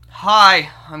Hi,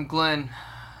 I'm Glenn.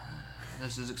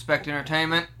 This is Expect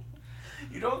Entertainment.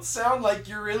 You don't sound like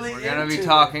you're really We're going to be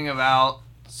talking about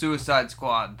Suicide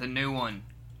Squad, the new one.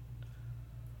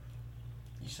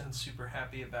 You sound super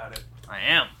happy about it. I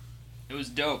am. It was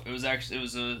dope. It was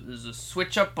a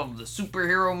switch up of the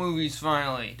superhero movies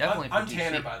finally. Definitely. I'm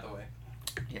Tanner, by the way.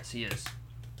 Yes, he is.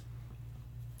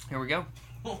 Here we go.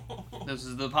 This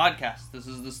is the podcast. This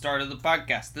is the start of the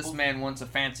podcast. This man wants a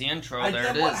fancy intro. There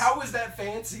it is. How was that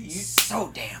fancy? So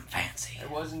damn fancy.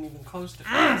 It wasn't even close to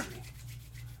fancy.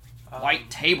 White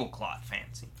tablecloth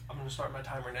fancy. I'm going to start my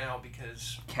timer now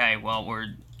because... Okay, well, we're,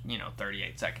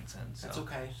 38 seconds in, so... That's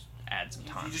okay. Add some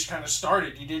time. You just kind of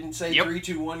started. You didn't say Yep. 3,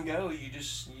 2, 1, go. You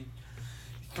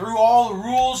threw all the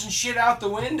rules and shit out the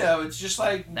window. It's just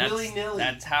like willy-nilly.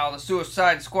 That's how the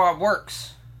Suicide Squad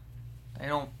works. They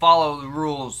don't follow the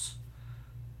rules.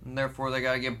 And therefore, they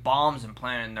gotta get bombs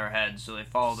implanted in their heads, so they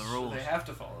follow the rules. So they have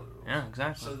to follow the rules. Yeah,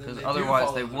 exactly. Because So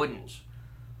otherwise they wouldn't. Rules.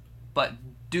 But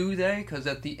do they? Because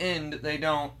at the end, they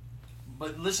don't.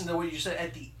 But listen to what you said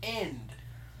at the end.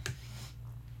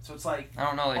 So it's like... I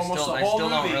don't know, they still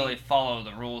don't really follow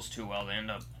the rules too well. They end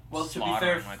up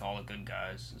slaughtering like all the good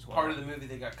guys as well. Part of the movie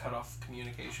they got cut off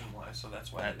communication-wise, so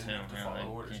that's why they didn't have to follow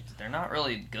orders. They're not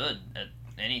really good at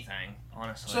anything,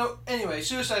 honestly. So, anyway,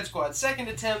 Suicide Squad. Second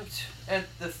attempt at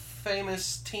the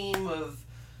famous team of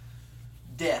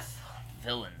death.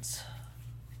 Villains.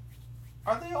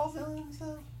 Are they all villains,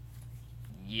 though?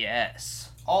 Yes.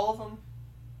 All of them?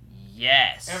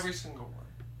 Yes. Every single one.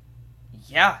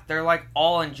 Yeah, they're like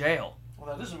all in jail. Well,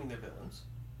 that doesn't mean they're villains.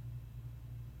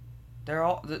 They're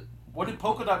all... What did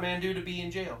Polka Dot Man do to be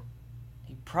in jail?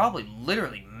 He probably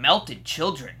literally melted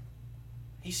children.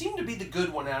 He seemed to be the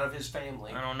good one out of his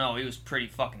family. I don't know, he was pretty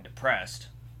fucking depressed.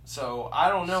 So, I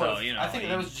don't know. So, I think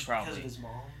that was just because of his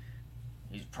mom.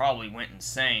 He probably went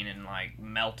insane and,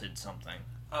 melted something.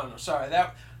 Oh, no, sorry.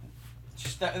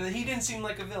 He didn't seem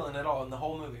like a villain at all in the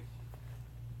whole movie.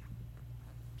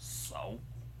 So?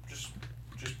 Just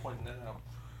pointing that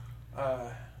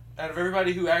out. Out of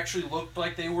everybody who actually looked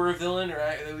like they were a villain, or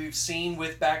that we've seen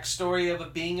with backstory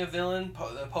of being a villain,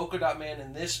 the Polka Dot Man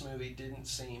in this movie didn't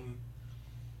seem...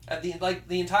 At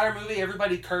the entire movie,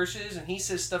 everybody curses, and he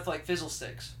says stuff like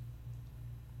fizzlesticks.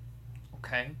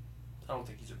 Okay. I don't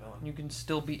think he's a villain. You can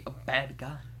still be a bad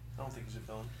guy. I don't think he's a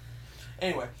villain.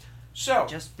 Anyway, so...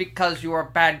 Just because you are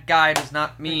a bad guy does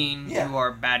not mean you are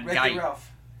a bad guy.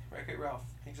 Wreck-It Ralph.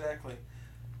 Exactly.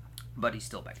 But he's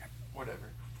still a bad guy. Whatever.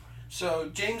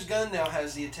 So, James Gunn now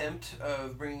has the attempt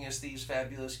of bringing us these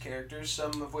fabulous characters,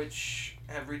 some of which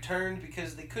have returned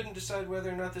because they couldn't decide whether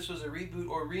or not this was a reboot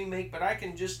or remake, but I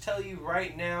can just tell you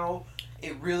right now,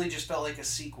 it really just felt like a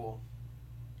sequel.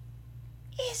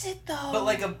 Is it, though? But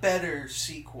like a better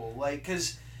sequel.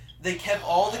 Because they kept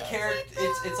all the characters...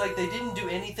 It's like they didn't do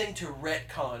anything to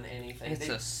retcon anything. It's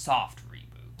a soft reboot.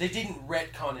 They didn't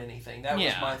retcon anything. That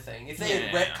was my thing. If they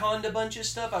had retconned a bunch of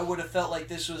stuff, I would have felt like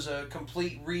this was a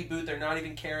complete reboot. They're not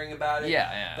even caring about it.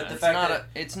 Yeah. But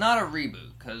it's not a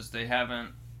reboot because they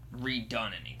haven't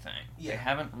redone anything. Yeah. They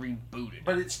haven't rebooted.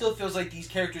 But it still feels like these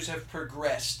characters have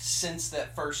progressed since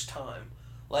that first time.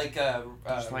 Like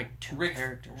there's like two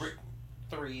characters.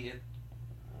 3.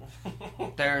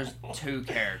 There's 2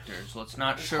 characters. Let's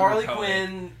not sugarcoat Harley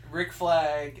Quinn, Rick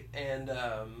Flag, and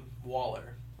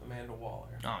Waller. Amanda Waller.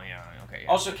 Oh, yeah, okay. Yeah,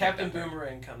 also, Captain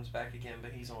Boomerang comes back again,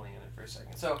 but he's only in it for a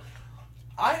second. So,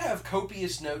 I have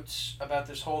copious notes about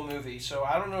this whole movie, so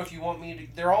I don't know if you want me to...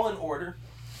 They're all in order,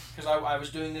 because I was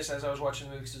doing this as I was watching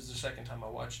the movie, because this is the second time I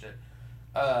watched it.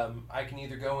 I can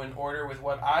either go in order with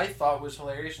what I thought was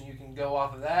hilarious, and you can go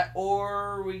off of that,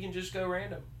 or we can just go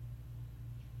random.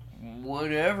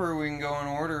 Whatever, we can go in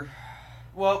order.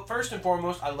 Well, first and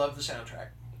foremost, I love the soundtrack.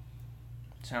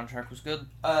 Soundtrack was good.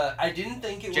 I didn't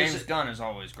think it James Gunn is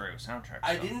always great with soundtracks.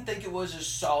 I didn't think it was as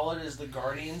solid as the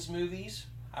Guardians movies.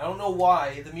 I don't know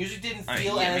why. The music didn't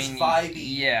feel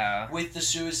vibey with the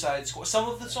Suicide Squad. Some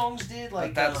of the songs did.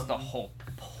 But that's the whole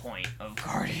point of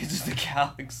Guardians of the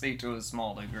Galaxy to a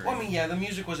small degree. Well, the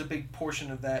music was a big portion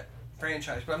of that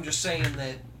franchise. But I'm just saying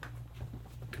that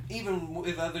even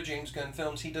with other James Gunn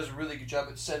films, he does a really good job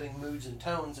at setting moods and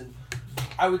tones. And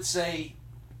I would say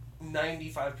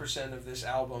 95% of this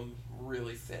album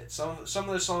really fits. Some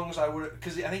of the songs I would...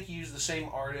 Because I think he used the same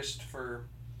artist for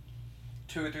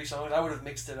 2 or 3 songs. I would have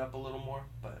mixed it up a little more,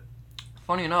 but...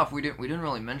 Funny enough, we didn't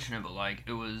really mention it, but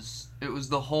it was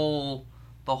the whole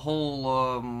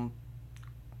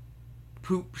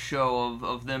poop show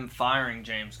of them firing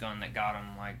James Gunn that got him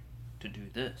to do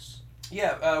this.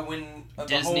 Yeah, when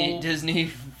Disney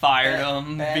fired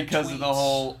him because tweets. of the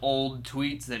whole old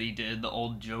tweets that he did, the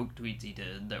old joke tweets he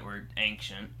did that were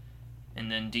ancient. And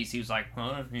then DC was like,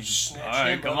 "Huh? Snatch All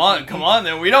right, him come up. on,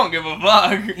 then. We don't give a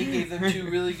fuck." He gave them 2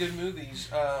 really good movies.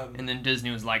 And then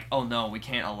Disney was like, "Oh no, we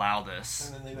can't allow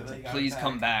this. And then they got Please it back.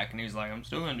 come back." And he was like, "I'm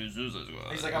still gonna do Suicide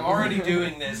Squad." He's like, "I'm already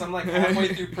doing this. I'm like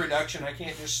halfway through production. I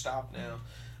can't just stop now."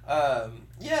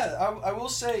 I will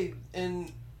say,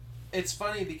 and it's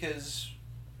funny because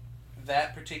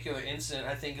that particular incident,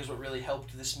 I think, is what really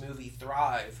helped this movie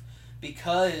thrive.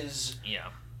 Because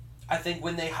I think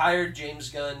when they hired James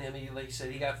Gunn, I mean, like you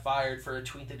said, he got fired for a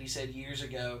tweet that he said years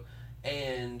ago,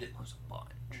 and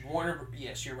Warner,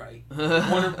 yes, you're right.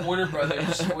 Warner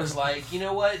Brothers was like, you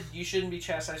know what, you shouldn't be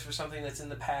chastised for something that's in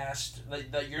the past.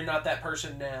 That you're not that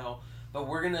person now, but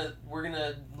we're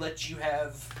gonna let you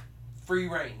have free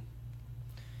reign.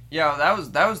 Yeah, that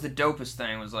was the dopest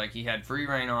thing. Was like he had free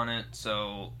reign on it,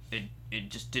 so it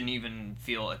just didn't even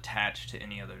feel attached to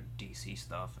any other DC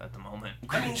stuff at the moment.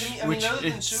 I mean, other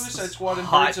than Suicide Squad and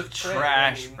hot Birds of Prey,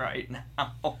 trash right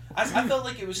now. I felt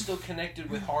like it was still connected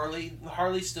with Harley.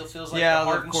 Harley still feels like the of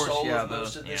heart and course, soul of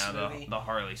most of this movie. The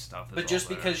Harley stuff. Is but just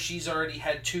all because she's already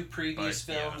had 2 previous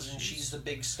But, films and she's the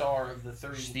big star of the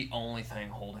 3. She's the only thing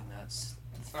holding that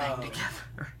thing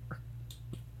together.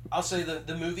 I'll say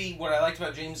the movie, what I liked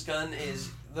about James Gunn is,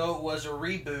 though it was a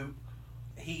reboot,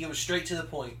 he was straight to the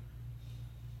point.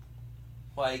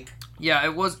 Like, yeah,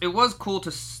 it was cool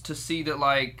to see that,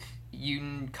 like,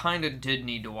 you kind of did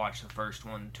need to watch the first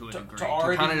one to a degree to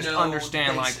kind of just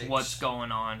understand like what's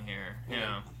going on here.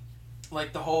 Yeah,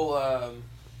 like the whole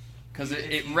because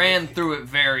it ran through it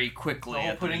very quickly. The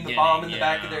whole putting the bomb in the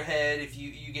back of their head. If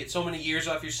you get so many years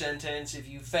off your sentence, if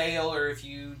you fail or if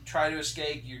you try to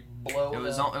escape, you blow. It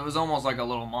was almost like a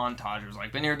little montage. It was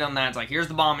like, been here, done that. It's like, here's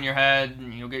the bomb in your head,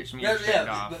 and you'll get some years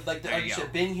off. Like you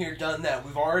said, been here, done that.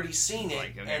 We've already seen it.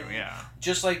 Like, okay, and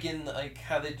just like in like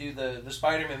how they do the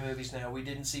Spider-Man movies now, we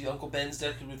didn't see Uncle Ben's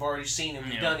death because we've already seen it.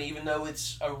 We've done it, even though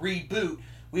it's a reboot.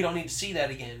 We don't need to see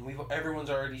that again. Everyone's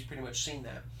already pretty much seen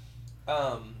that.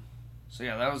 So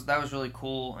yeah, that was really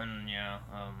cool, and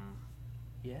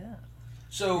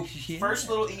So first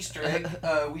little Easter egg,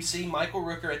 we see Michael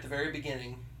Rooker at the very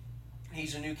beginning.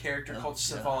 He's a new character called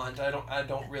Savant. I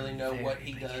don't really know what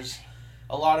he does.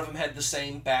 A lot of them had the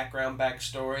same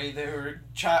backstory. They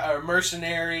were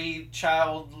mercenary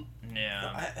child.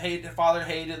 Yeah. Father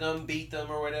hated them, beat them,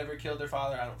 or whatever, killed their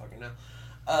father. I don't fucking know.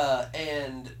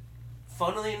 And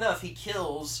funnily enough, he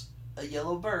kills a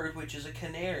yellow bird, which is a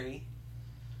canary.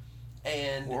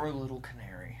 And or a little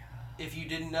canary. If you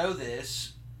didn't know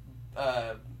this,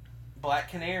 Black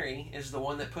Canary is the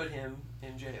one that put him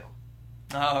in jail.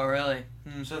 Oh, really?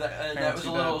 So that was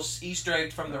a little Easter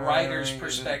egg from the writer's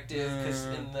perspective, because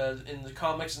in the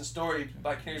comics and story,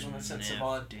 Black Canary's the one that sent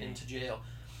Savant into jail.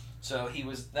 So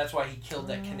that's why he killed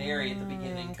that canary at the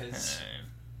beginning, because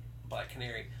Black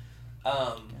Canary.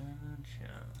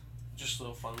 Just a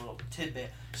little fun little tidbit.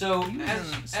 So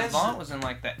Savant was in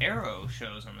like the Arrow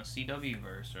shows on the CW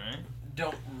verse, right?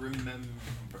 Don't remember.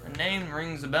 The name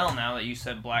rings a bell now that you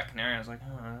said Black Canary. I was like,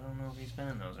 I don't know if he's been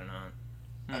in those or not.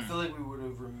 I feel like we would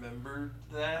have remembered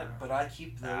that, but I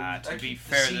keep those. To be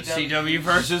fair, the CW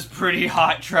verse is pretty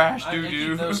hot trash, dude. I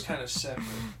keep those kind of separate.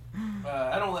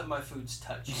 I don't let my foods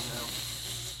touch, you know.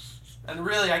 And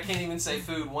really, I can't even say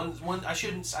food. I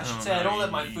should say I don't let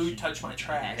my food touch my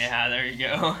trash. Yeah, there you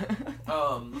go.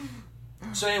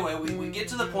 So anyway, we get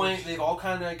to the point. They've all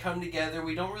kind of come together.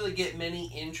 We don't really get many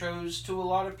intros to a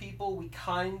lot of people. We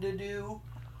kind of do.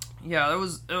 Yeah,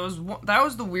 that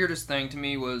was the weirdest thing to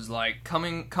me, was like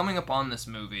coming up on this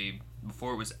movie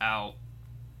before it was out.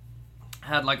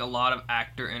 Had like a lot of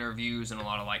actor interviews and a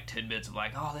lot of like tidbits of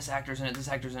like, oh, this actor's in it,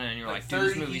 and you're like, dude,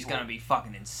 this movie's gonna be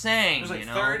fucking insane. There's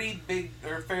like 30 big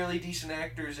or fairly decent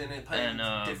actors in it playing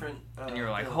different. And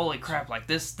you're like, holy crap! Like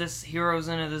this hero's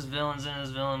in it, this villain's in it, this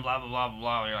villain, blah blah blah blah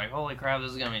blah. You're like, holy crap,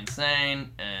 this is gonna be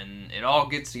insane, and it all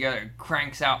gets together, it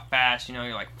cranks out fast. You know,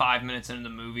 you're like 5 minutes into the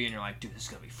movie, and you're like, dude, this is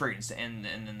gonna be freaking insane,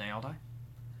 and then they all die.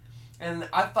 And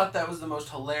I thought that was the most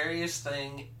hilarious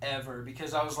thing ever,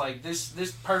 because I was like,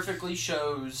 this perfectly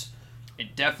shows...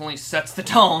 It definitely sets the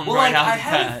tone out of the bat. I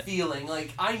had a feeling,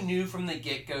 like, I knew from the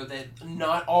get-go that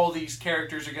not all these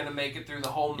characters are going to make it through the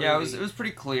whole movie. Yeah, it was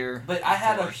pretty clear. But I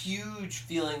had a huge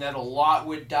feeling that a lot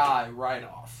would die right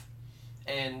off.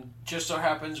 And just so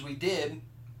happens we did.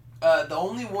 The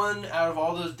only one out of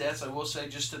all those deaths, I will say,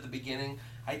 just at the beginning,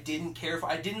 I didn't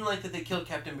like that they killed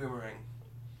Captain Boomerang.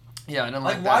 Yeah, I don't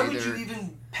like that why either. Would you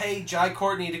even pay Jai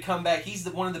Courtney to come back? He's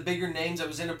one of the bigger names that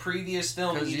was in a previous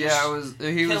film. Because he was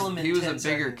a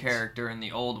bigger character in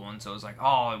the old one, so it was like,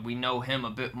 oh, we know him a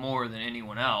bit more than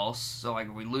anyone else. So like,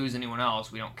 if we lose anyone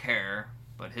else, we don't care.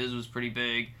 But his was pretty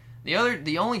big. The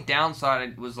only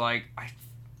downside was like,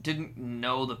 didn't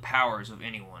know the powers of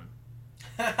anyone.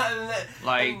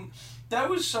 That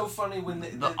was so funny when the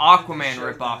Aquaman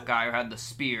ripoff guy who had the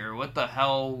spear. What the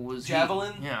hell was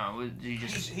Javelin? he? Yeah,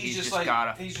 he's just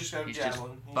got a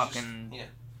javelin.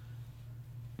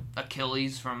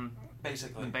 Achilles from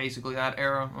basically that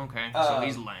era. Okay, so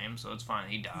he's lame, so it's fine.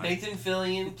 He died. Nathan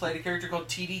Fillion played a character called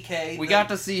TDK. We got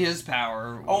to see his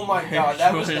power. Oh my god,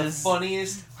 that was the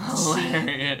funniest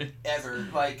hilarious scene ever.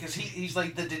 Like, cause he's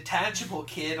like the detachable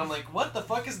kid. I'm like, what the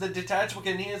fuck is the detachable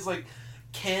kid? And he has like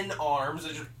Ken arms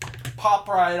that just pop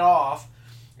right off,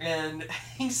 and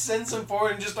he sends him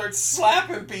forward and just starts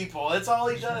slapping people. That's all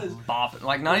he does. Bopping,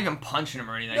 like not even punching him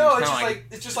or anything. No, it's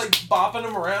just like bopping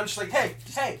him around, just like, hey,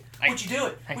 what you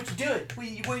doing? What you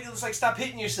doing? It's like, stop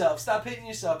hitting yourself,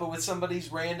 but with somebody's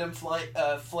random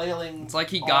flailing. It's like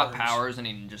he got powers and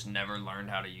he just never learned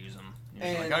how to use them.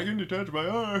 He's like, I can detach my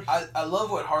arms. I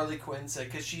love what Harley Quinn said,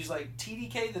 because she's like,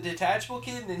 TDK, the detachable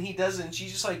kid, and then he doesn't.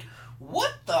 She's just like,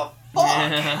 what the fuck?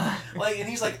 Yeah. Like, and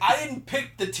he's like, I didn't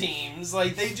pick the teams.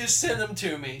 Like, they just sent them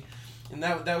to me. And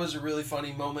that was a really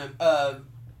funny moment.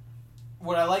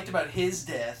 What I liked about his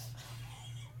death,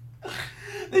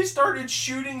 they started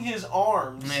shooting his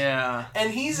arms. Yeah.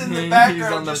 And he's in the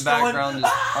background just going,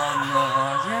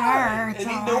 ah!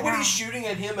 And nobody's shooting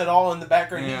at him at all in the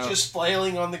background. Yeah. He's just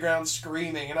flailing on the ground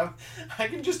screaming. And I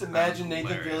can just imagine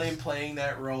Nathan Fillion playing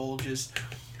that role, just...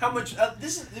 How much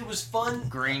it was fun.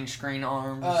 Green screen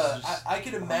arms. I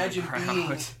could imagine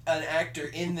being an actor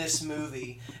in this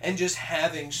movie and just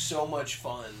having so much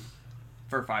fun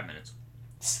for 5 minutes.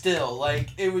 Still, like,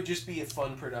 it would just be a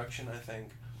fun production, I think.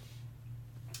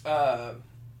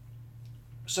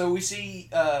 So we see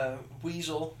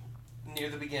Weasel near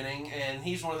the beginning, and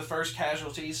he's one of the first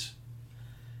casualties.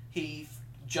 He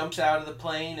jumps out of the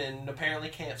plane and apparently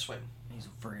can't swim. He's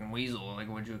a freaking weasel. Like,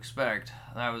 what'd you expect?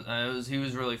 He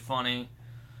was really funny.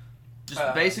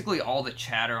 Just basically all the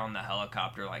chatter on the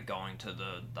helicopter, like going to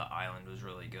the island, was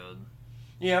really good.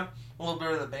 Yeah, a little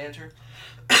bit of the banter,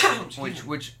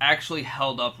 which actually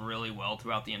held up really well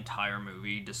throughout the entire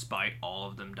movie, despite all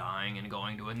of them dying and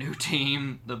going to a new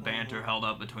team. The banter held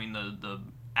up between the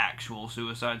actual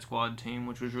Suicide Squad team,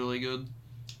 which was really good.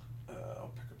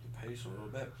 I'll pick up the pace a little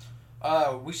bit.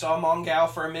 We saw Mongal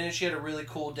for a minute. She had a really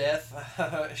cool death.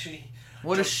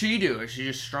 What does she do? Is she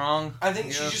just strong? I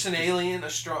think she's just an alien,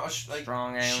 strong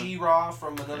alien. She-Ra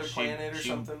from another planet or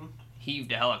something.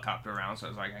 Heaved a helicopter around, so I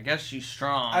was like, I guess she's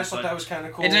strong. I just thought that was kind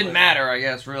of cool. It didn't matter, I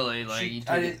guess, really. Like,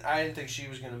 I didn't think she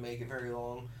was gonna make it very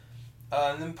long.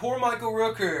 And then poor Michael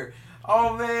Rooker.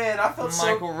 Oh man, I felt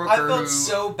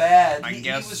so bad. He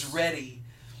was ready.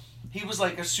 He was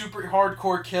like a super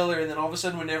hardcore killer, and then all of a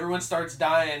sudden when everyone starts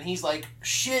dying, he's like,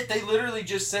 shit, they literally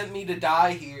just sent me to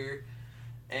die here.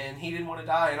 And he didn't want to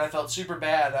die, and I felt super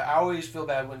bad. I always feel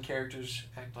bad when characters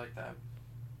act like that.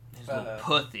 He's a little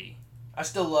puthy. I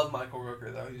still love Michael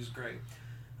Rooker, though. He was great.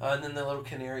 And then the little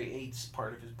canary ate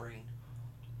part of his brain.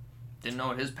 Didn't know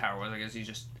what his power was. I guess he's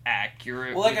just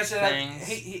accurate. Well, like I said,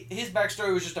 his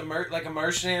backstory was just a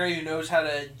mercenary who knows how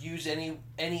to use any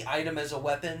item as a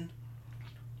weapon.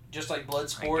 Just like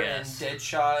Bloodsport and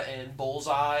Deadshot and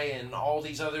Bullseye and all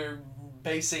these other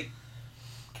basic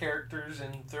characters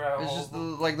and throughout. It's just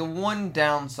the one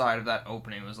downside of that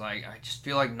opening was like I just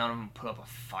feel like none of them put up a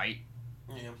fight.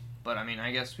 Yeah. But I mean,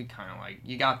 I guess we kind of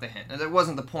you got the hint. That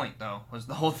wasn't the point though. Was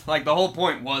the whole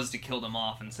point was to kill them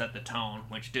off and set the tone,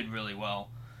 which did really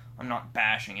well. I'm not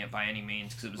bashing it by any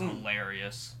means because it was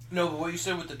hilarious. No, but what you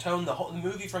said with the tone, the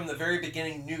movie from the very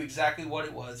beginning knew exactly what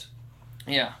it was.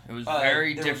 Yeah, it was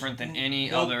very different than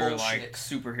any other bullshit.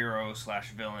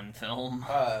 Superhero/villain film.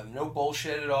 No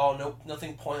bullshit at all.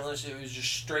 Nothing pointless. It was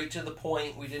just straight to the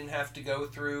point. We didn't have to go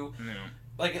through. No.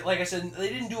 Like I said, they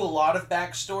didn't do a lot of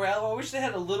backstory. I wish they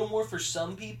had a little more for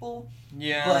some people.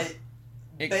 Yeah.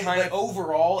 But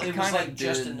overall, it was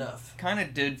just enough. Kind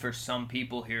of did for some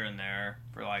people here and there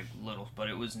for little, but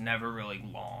it was never really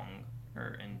long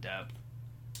or in depth.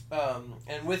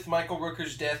 And with Michael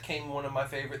Rooker's death came one of my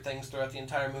favorite things throughout the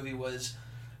entire movie was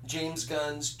James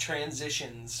Gunn's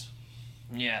transitions.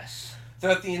 Yes.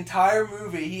 Throughout the entire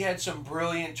movie, he had some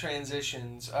brilliant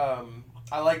transitions.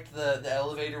 I liked the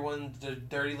elevator one, the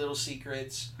Dirty Little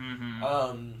Secrets.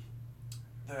 Mm-hmm.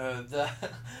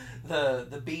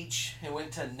 The beach. It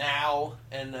went to now,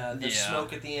 and the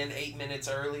smoke at the end 8 minutes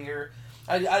earlier.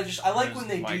 I like when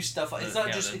they do stuff.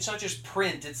 It's not just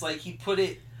print. It's like he put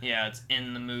it. Yeah, it's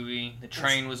in the movie. The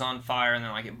train was on fire, and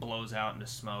then it blows out into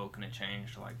smoke, and it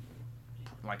changed to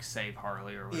Save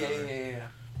Harley or whatever. Yeah.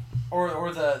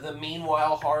 Or the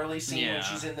meanwhile Harley scene when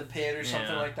she's in the pit or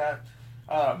something like that.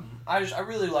 I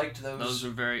really liked those. Those were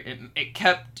very. It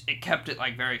kept it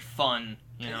like very fun,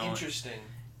 you know. Interesting.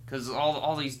 Because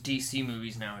all these DC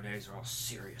movies nowadays are all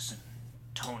serious and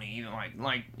Tony,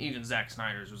 even Zack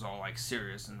Snyder's was all like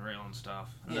serious and real and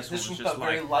stuff. And this one one was just felt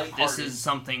very lighthearted. This is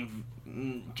something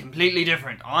completely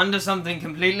different. On to something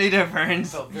completely different. It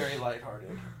felt very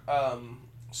lighthearted.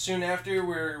 Soon after,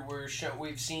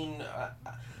 we've seen.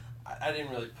 I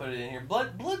didn't really put it in here.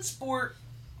 Bloodsport.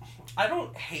 I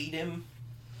don't hate him,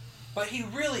 but he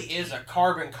really is a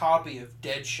carbon copy of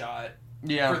Deadshot.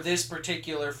 Yeah. For this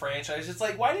particular franchise, it's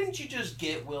like, why didn't you just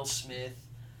get Will Smith?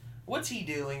 What's he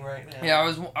doing right now? Yeah,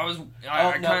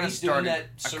 I kind of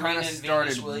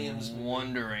started Williams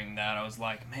wondering that. I was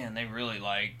like, man, they really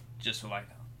just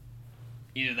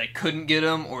either they couldn't get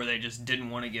him or they just didn't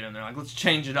want to get him. They're like, let's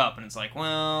change it up, and it's like,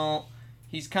 well,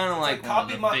 he's kind of like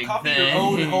copy your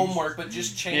own homework, but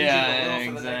just change it a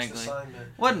little for the next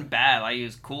assignment. Wasn't bad. He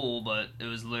was cool, but it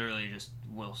was literally just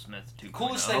Will Smith 2.0.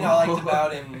 Coolest thing I liked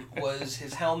about him was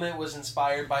his helmet was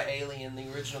inspired by Alien. The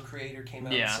original creator came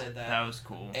out and said that. That was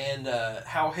cool. And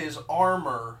how his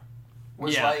armor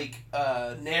was like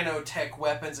nanotech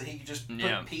weapons that he could just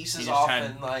put pieces off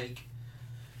and like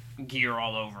gear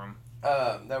all over him.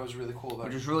 That was really cool.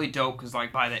 Which was really dope because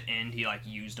by the end he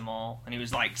used them all and he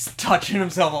was touching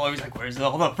himself all over. He's like, "Where's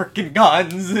all the freaking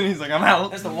guns?" And he's like, "I'm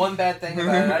out." That's the one bad thing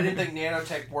about it. I didn't think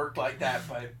nanotech worked like that,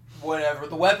 but whatever.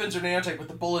 The weapons are nanotech, but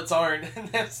the bullets aren't, and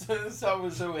that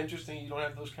was so interesting. You don't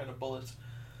have those kind of bullets.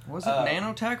 Was it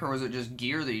nanotech or was it just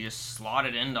gear that you just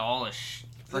slotted into all the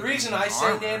The reason I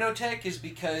say nanotech is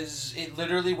because it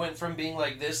literally went from being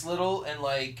like this little and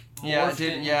it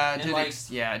did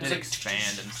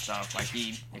expand and stuff.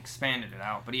 He expanded it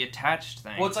out, but he attached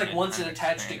things. Well, it's like once it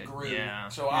attached, it grew. Yeah.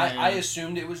 So I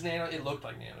assumed it was nano. It looked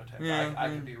like nanotech. Yeah, I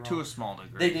could be wrong. To a small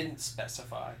degree. They didn't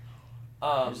specify.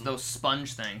 There's those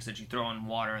sponge things that you throw in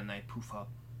water and they poof up.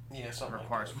 Yeah, something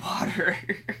requires water.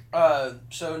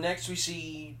 So next we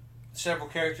see several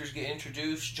characters get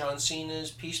introduced. John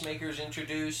Cena's Peacemaker's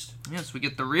introduced. Yes, we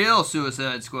get the real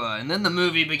Suicide Squad, and then the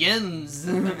movie begins.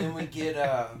 And then we get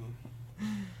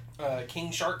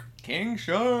King Shark. King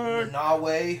Shark.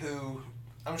 Nawe, who,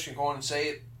 I'm just going to go on and say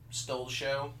it, stole the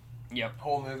show. Yep.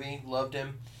 Whole movie. Loved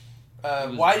him.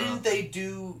 Why didn't they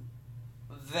do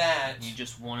that? You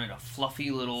just wanted a fluffy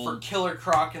little... For Killer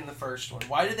Croc in the first one.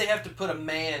 Why did they have to put a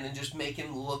man and just make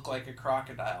him look like a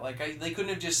crocodile? They couldn't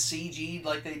have just CG'd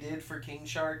like they did for King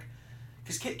Shark?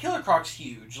 Because Killer Croc's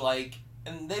huge,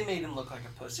 and they made him look like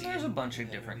a pussy. There's a bunch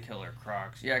of different Killer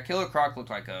Crocs. Yeah, Killer Croc looked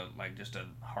like just a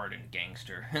hardened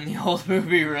gangster in the old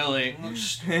movie, really. It looks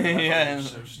stupid. Yeah,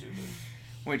 so stupid.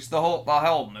 Which the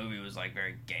whole movie was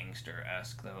very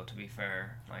gangster-esque, though. To be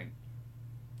fair,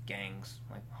 gangs,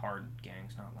 hard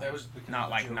gangs,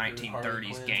 not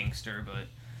 1930s gangster, but.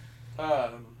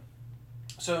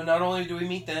 So not only do we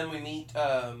meet them, we meet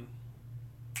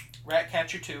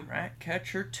Ratcatcher 2.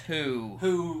 Ratcatcher 2,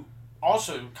 who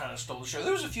also kind of stole the show.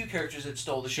 There was a few characters that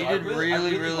stole the show. She did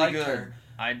really good. Her.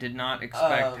 I did not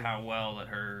expect how well that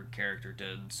her character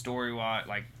did. Story-wise,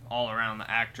 all around the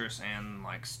actress and,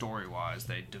 story-wise,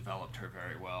 they developed her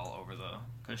very well over the...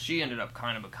 Because she ended up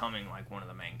kind of becoming, one of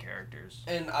the main characters.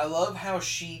 And I love how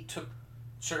she took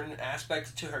certain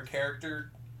aspects to her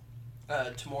character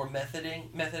to more method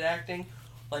acting.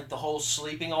 The whole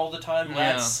sleeping all the time.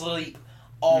 Rats sleep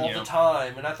all the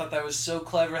time. And I thought that was so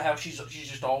clever how she's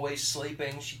just always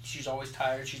sleeping. She's always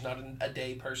tired. She's not a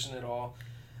day person at all.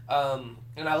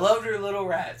 And I loved her little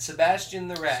rat, Sebastian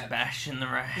the rat. Sebastian the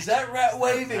rat. Is that rat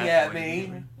waving at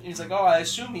me? He's like, I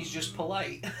assume he's just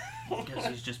polite. I guess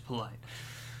he's just polite.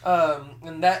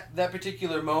 And that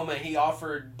particular moment, he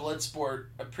offered Bloodsport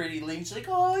a pretty leaf. He's like,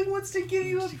 he wants to give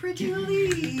you a pretty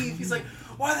leaf. He's like,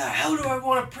 why the hell do I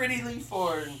want a pretty leaf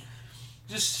for? And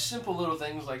just simple little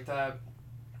things like that.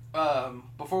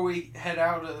 Before we head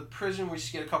out of the prison, we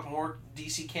just get a couple more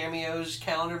DC cameos.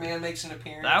 Calendar Man makes an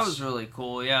appearance. That was really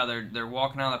cool. Yeah, they're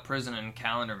walking out of the prison, and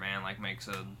Calendar Man makes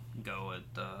a go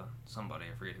at somebody.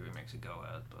 I forget who he makes a go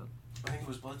at, but I think it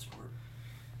was Bloodsport.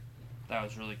 That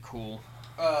was really cool.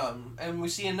 And we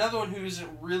see another one who isn't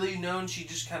really known. She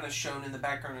just kind of shown in the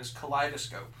background as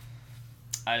Kaleidoscope.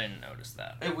 I didn't notice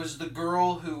that. It was the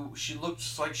girl who she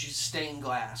looks like she's stained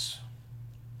glass.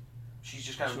 She's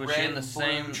just got red and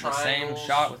blue triangles. The same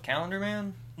shot with Calendar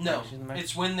Man? No,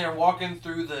 it's when they're walking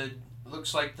through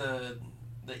looks like the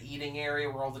eating area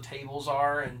where all the tables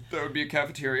are, and that would be a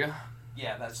cafeteria.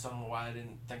 Yeah, that's why I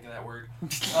didn't think of that word.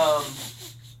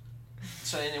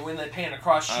 So and when they pan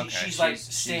across, she's like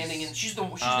standing and she's in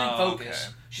focus.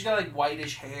 Okay. She's got like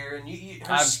whitish hair and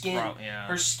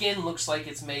her skin looks like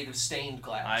it's made of stained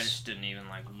glass. I just didn't even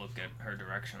like look at her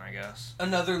direction, I guess.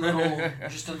 Another little,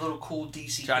 just a little cool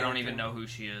DC. I don't even know who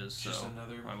she is, so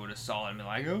I would have saw it and be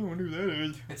like, oh, I wonder who that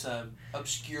is. It's a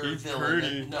obscure villain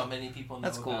that not many people know.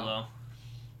 That's cool about.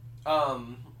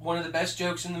 though. One of the best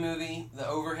jokes in the movie, the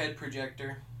overhead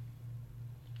projector.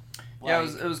 Yeah,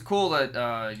 it was cool that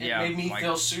it made me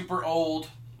feel super old.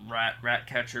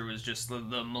 Ratcatcher was just the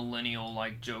millennial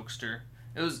like jokester.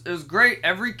 It was great.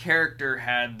 Every character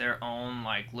had their own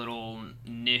like little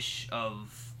niche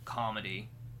of comedy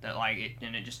that like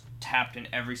it just tapped in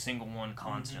every single one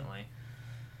constantly.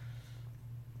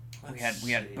 Mm-hmm.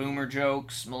 We had boomer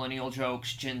jokes, millennial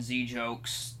jokes, Gen Z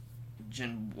jokes,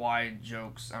 Gen Y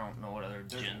jokes. I don't know what other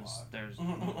gens. There's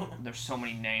so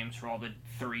many names for all the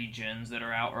 3 gens that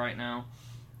are out right now.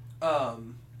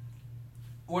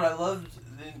 What I loved,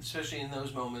 especially in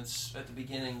those moments at the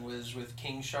beginning, was with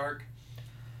King Shark.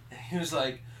 He was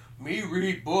like, "Me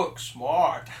read book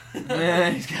smart." Yeah,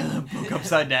 he's got the book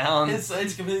upside down.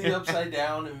 It's completely upside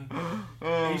down,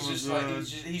 and he's just like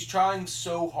he's trying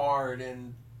so hard,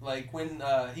 and like when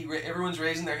everyone's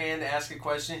raising their hand to ask a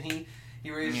question, he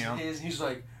raises his, and he's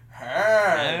like,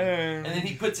 and then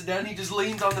he puts it down. He just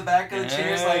leans on the back of the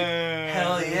chair. It's like,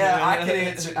 hell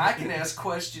yeah, I can ask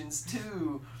questions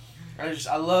too.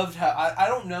 I loved how I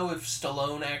don't know if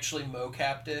Stallone actually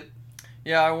mocapped it.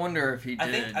 Yeah, I wonder if he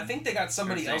did. I think they got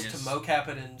somebody else to mocap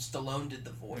it, and Stallone did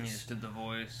the voice. He just did the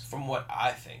voice. From what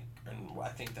I think, and I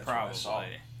think that's probably what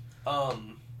I saw.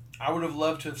 I would have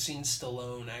loved to have seen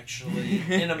Stallone actually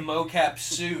in a mocap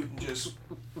suit and just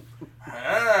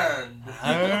hand.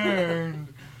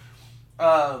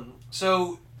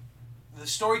 So the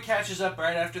story catches up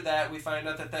right after that. We find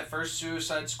out that first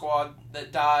Suicide Squad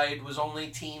that died was only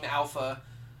Team Alpha,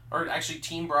 or actually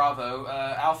Team Bravo.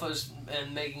 Alpha's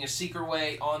and making a secret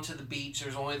way onto the beach.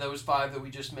 There's only those 5 that we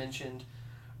just mentioned.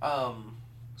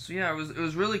 So yeah, it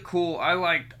was really cool. I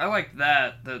liked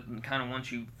that kind of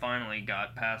once you finally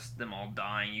got past them all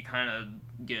dying, you kind of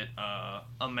get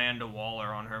Amanda Waller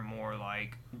on her more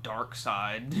like dark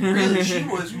side. Really, she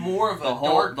was more of the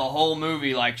whole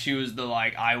movie. Like she was the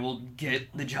like I will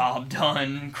get the job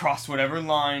done, cross whatever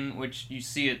line. Which you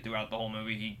see it throughout the whole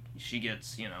movie. She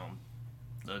gets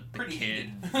the pretty kid.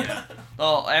 Yeah.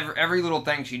 Well, every little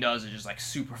thing she does is just like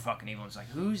super fucking evil. It's like,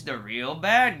 who's the real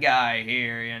bad guy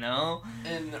here,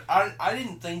 And I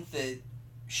didn't think that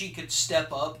she could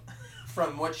step up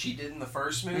from what she did in the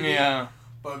first movie. Yeah.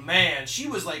 But man, she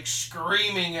was like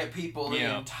screaming at people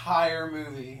the entire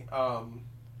movie.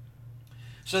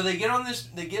 So they get on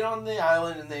the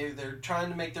island and they're trying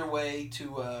to make their way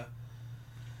to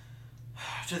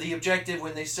the objective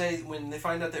when they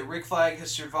find out that Rick Flag has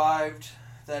survived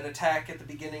that attack at the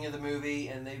beginning of the movie,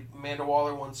 and Amanda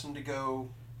Waller wants him to go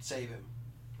save him.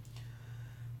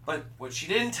 But what she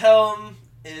didn't tell him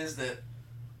is that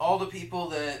all the people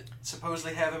that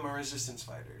supposedly have him are resistance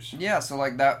fighters. Yeah, so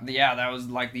like that was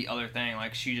like the other thing.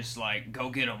 Like she just like,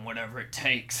 go get them, whatever it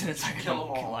takes. And it's like, kill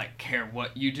them all. Like care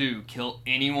what you do, kill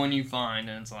anyone you find.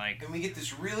 And it's like, and we get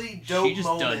this really dope moment. She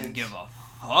just doesn't give a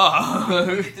fuck.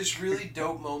 We get this really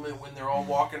dope moment when they're all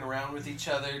walking around with each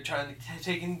other,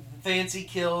 taking fancy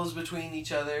kills between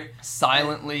each other.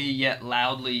 Silently yet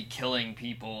loudly killing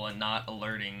people and not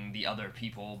alerting the other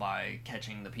people by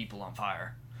catching the people on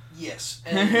fire. Yes.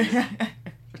 And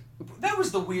that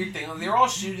was the weird thing. They're all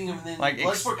shooting him, and then like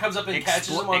Bloodsport comes up and catches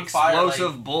them on fire.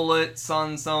 Explosive bullets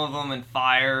on some of them, and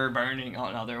fire burning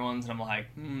on other ones. And I'm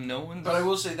like, no one's. But I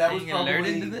will say that was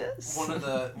probably into this. one of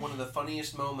the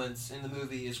funniest moments in the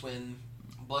movie is when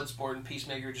Bloodsport and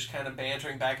Peacemaker just kind of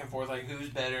bantering back and forth, like who's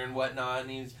better and whatnot.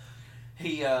 And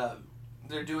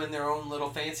they're doing their own little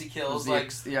fancy kills.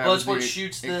 Bloodsport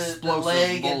shoots the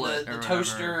leg, and the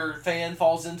toaster fan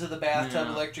falls into the bathtub,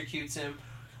 electrocutes him.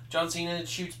 John Cena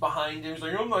shoots behind him. He's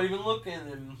like, I'm not even looking,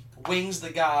 and wings the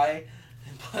guy.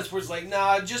 And Bloodsport's like,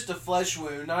 nah, just a flesh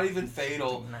wound, not even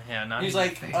fatal. Yeah, not He's even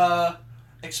like, fatal.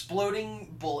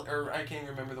 Exploding bullet, or I can't even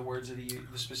remember the words that he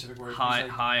used, the specific words.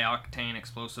 High octane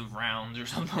explosive rounds or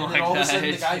something like that. And all of a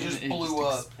sudden the guy just blew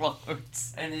up.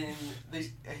 Explodes. And then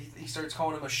he starts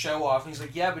calling him a show off. And he's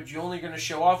like, yeah, but you're only going to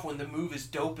show off when the move is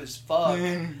dope as fuck.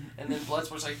 And then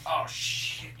Bloodsport's like, oh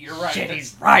shit, you're right. Shit,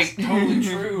 he's right. That's totally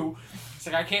true. It's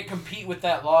like, I can't compete with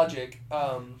that logic.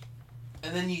 And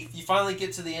then you finally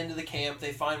get to the end of the camp.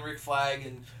 They find Rick Flag,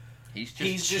 and he's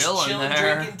just chilling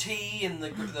there. Drinking tea, and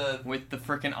the with the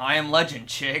frickin' I Am Legend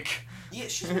chick. Yeah,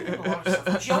 she's been doing a lot of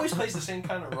stuff. She always plays the same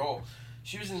kind of role.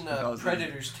 She was in That was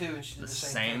Predators too, and she did The the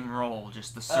same thing. role,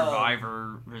 just the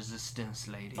survivor resistance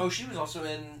lady. Oh, she was also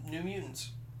in New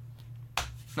Mutants.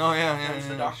 Oh yeah, That was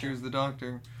the doctor. She was the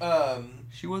doctor. Um,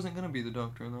 She wasn't gonna be the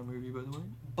doctor in that movie, by the way.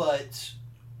 but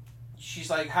she's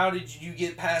like, "How did you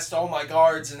get past all my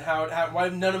guards, and why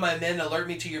did none of my men alert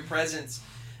me to your presence?"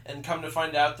 And come to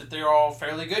find out that they're all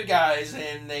fairly good guys,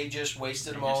 and they just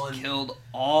wasted them all. Just And killed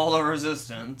all the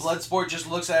resistance. Bloodsport just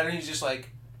looks at her, and he's just like,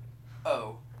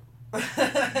 "Oh."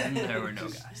 And there were no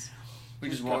guys. We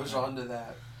just goes walked on to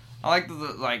that. I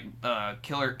like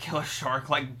Killer Shark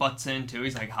butts into.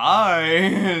 He's like, "Hi,"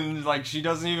 and she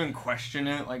doesn't even question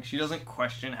it. She doesn't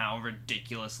question how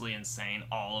ridiculously insane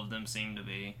all of them seem to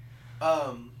be.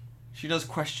 She does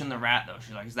question the rat though.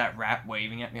 She's like, "Is that rat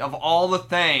waving at me?" Of all the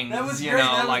things, that was you great.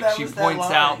 know, that she was points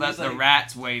that out line. that the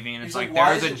rat's waving, and it's like, there's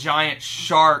 "Why a is it-" giant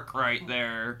shark right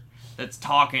there that's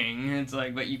talking. It's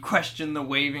like, but you question the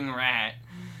waving rat.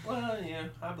 Well, yeah,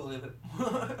 I believe it.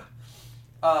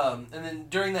 And then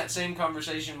during that same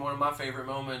conversation, one of my favorite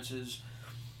moments is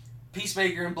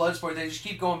Peacemaker and Bloodsport. They just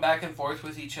keep going back and forth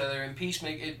with each other, and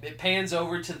Peacemaker it pans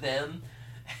over to them,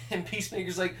 and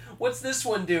Peacemaker's like, "What's this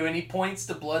one do?" And he points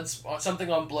to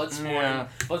something on Bloodsport. Yeah. And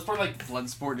Bloodsport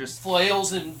Bloodsport just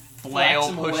flails and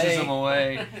pushes him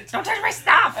away. Don't touch my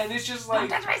stuff! And it's just Don't like,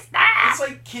 touch my stuff! it's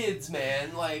like kids,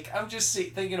 man. I'm just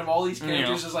thinking of all these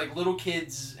characters as little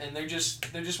kids, and they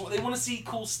want to see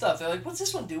cool stuff. They're like, "What's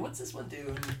this one do? What's this one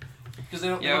do?" Because they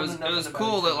don't. Yeah, they it don't know was nothing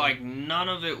cool about that each other. none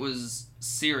of it was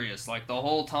serious. The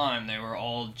whole time they were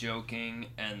all joking,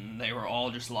 and they were all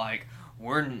just like,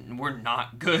 we're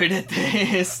not good at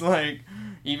this.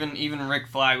 Even Rick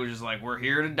Flag was just like, "We're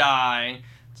here to die."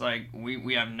 It's like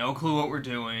we have no clue what we're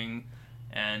doing,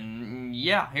 and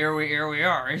yeah, here we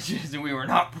are. It's just we were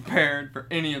not prepared for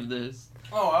any of this.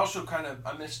 Oh, I also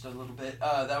I missed a little bit.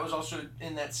 That was also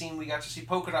in that scene we got to see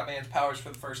Polka Dot Man's powers for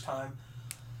the first time,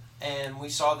 and we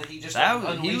saw that he just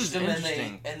unleashed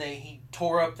them, and he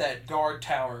tore up that guard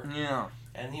tower. Yeah.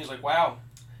 And he was like, "Wow,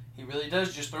 he really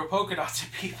does just throw polka dots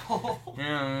at people."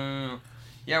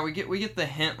 Yeah, we get the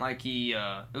hint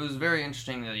it was very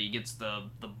interesting that he gets the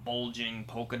bulging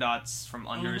polka dots from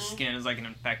under his skin as an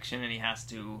infection,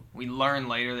 and we learn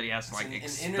later that he has to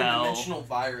expel an interdimensional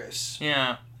virus.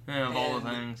 Yeah, of all the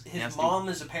things. His mom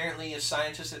is apparently a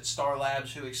scientist at Star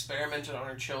Labs who experimented on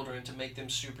her children to make them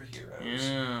superheroes.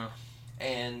 Yeah.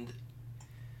 And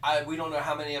we don't know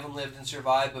how many of them lived and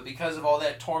survived, but because of all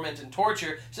that torment and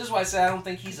torture, this is why I say I don't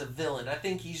think he's a villain. I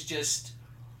think he's just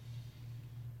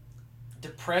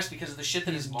depressed because of the shit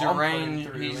that his mom put him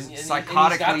through. He's and psychotically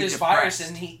he's got this depressed. virus,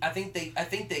 and I think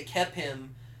they kept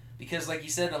him because, like you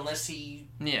said, unless he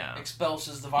expels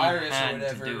the virus or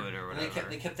whatever, to do it or whatever.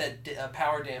 And they kept that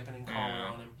power dampening collar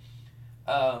on him.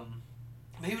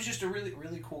 But he was just a really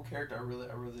really cool character. I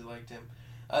really liked him.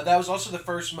 That was also the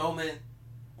first moment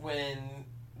when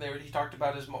he talked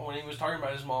about his mom, when he was talking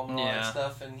about his mom and all that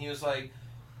stuff, and he was like,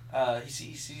 he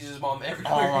sees his mom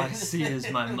everywhere. All I see is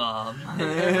my mom. And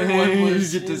everyone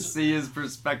was. You get to see his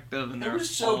perspective, and it was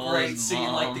so great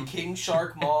seeing the King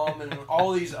Shark mom and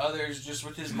all these others just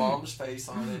with his mom's face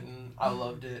on it, and I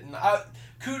loved it. And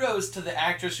kudos to the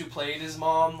actress who played his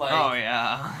mom. Oh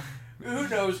yeah. Who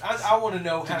knows? I want to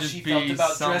know how she felt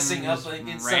about dressing up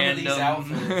in some of these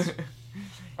outfits.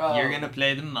 You're gonna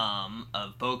play the mom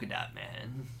of Polka Dot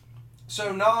Man.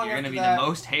 So not you're gonna be the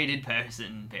most hated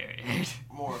person, period.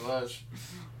 More or less,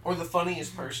 or the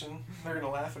funniest person. They're gonna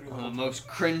laugh at you. The most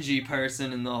cringy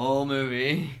person in the whole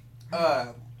movie.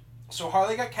 So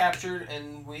Harley got captured,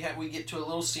 and we get to a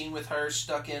little scene with her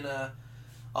stuck in a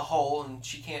hole, and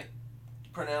she can't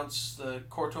pronounce the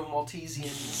Corto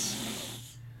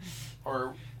Maltesians,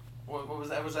 or. What was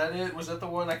that? Was that it? Was that the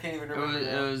one? I can't even remember.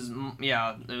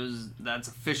 It was. That's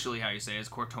officially how you say it. It's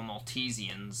Corto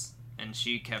Maltesians, and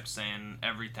she kept saying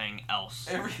everything else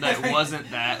that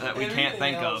wasn't that we can't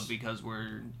think of because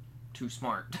we're too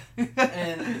smart.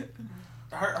 And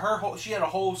she had a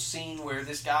whole scene where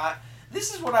this guy.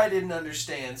 This is what I didn't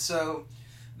understand. So,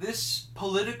 this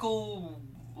political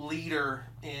leader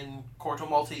in Corto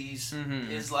Maltese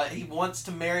is he wants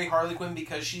to marry Harley Quinn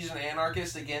because she's an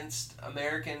anarchist against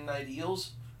American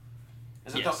ideals.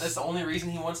 That's the only reason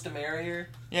he wants to marry her?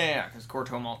 Yeah, because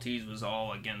Corto Maltese was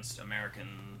all against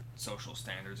American social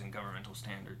standards and governmental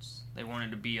standards. They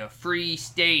wanted to be a free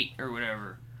state or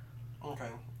whatever. Okay.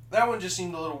 That one just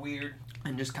seemed a little weird.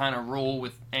 And just kind of roll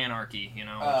with anarchy,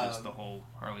 which is the whole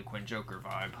Harley Quinn Joker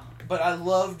vibe. But I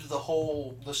loved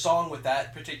the song with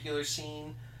that particular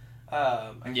scene.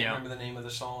 I can't remember the name of the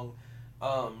song.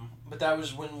 But that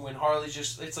was when Harley's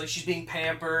it's like she's being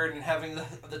pampered and having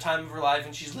the time of her life,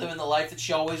 and she's living the life that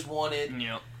she always wanted.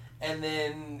 Yep. and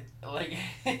then like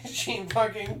she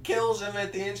fucking kills him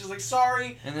at the end. She's like,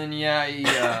 sorry. And then he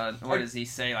what does he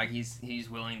say? Like he's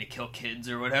willing to kill kids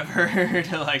or whatever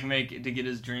to like to get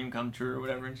his dream come true or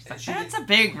whatever. And she's like, that's a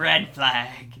big red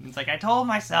flag. And it's like, I told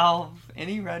myself,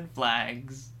 any red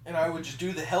flags. And I would just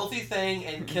do the healthy thing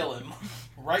and kill him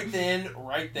right then,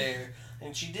 right there.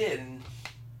 And she did. And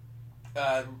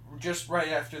just right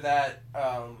after that,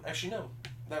 actually no,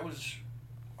 that was.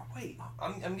 Wait,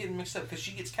 I'm getting mixed up because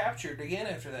she gets captured again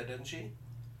after that, doesn't she?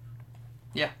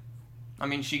 Yeah. I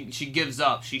mean, she gives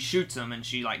up. She shoots him, and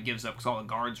she, like, gives up because all the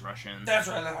guards rush in. That's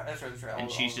right. And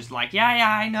she's just like, yeah,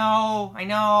 I know.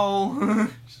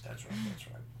 That's right.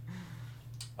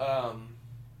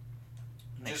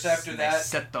 Just after that... They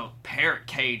set the parrot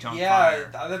cage on fire.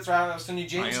 Yeah, that's right. I was telling you,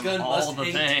 James Gunn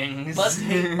must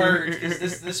hate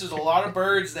birds. This is a lot of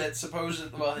birds that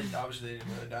supposedly... Well, obviously they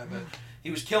didn't really die, but... He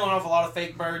was killing off a lot of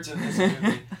fake birds in this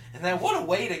movie. And then what a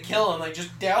way to kill him. Like,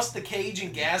 just douse the cage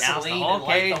in gasoline and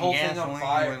light the whole thing on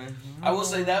fire. I will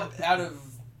say that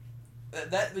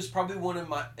that was probably one of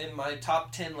my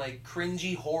top 10, like,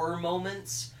 cringy horror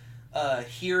moments.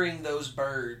 Hearing those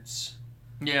birds.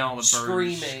 Yeah, all the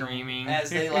birds screaming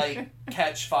as they like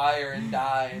catch fire and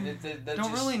die. And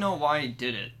don't really know why he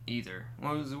did it either.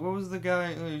 What was the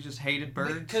guy who just hated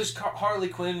birds? Because Harley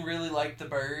Quinn really liked the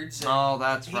birds. Oh,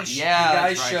 that's right. Yeah, the guy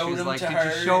that's right. showed them like, to her.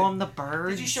 Did you show him the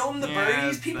birds? Did you show him the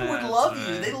birds? People would love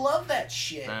you. They love that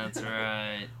shit. That's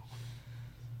right.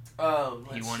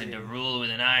 He wanted to rule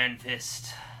with an iron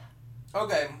fist.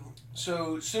 Okay,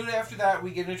 so soon after that,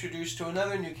 we get introduced to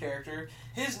another new character.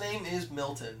 His name is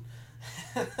Milton.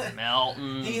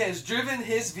 Melton. He has driven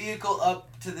his vehicle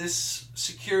up to this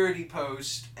security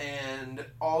post, and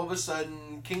all of a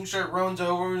sudden, King Shark runs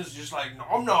over and is just like,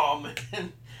 nom nom,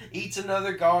 and eats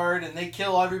another guard, and they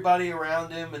kill everybody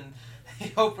around him, and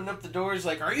he opened up the door, he's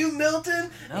like, are you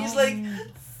Milton? No. He's like, see?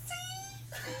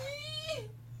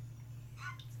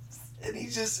 And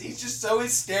he's just so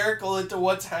hysterical into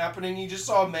what's happening. He just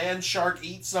saw a man shark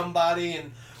eat somebody,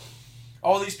 and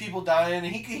all these people dying, and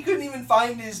he couldn't even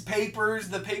find his papers,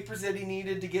 the papers that he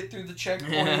needed to get through the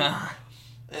checkpoint. Yeah.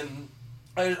 And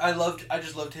I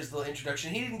just loved his little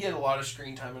introduction. He didn't get a lot of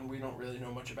screen time, and we don't really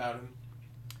know much about him.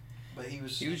 But he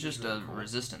was just really a cool.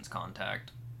 resistance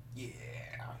contact. Yeah.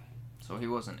 So he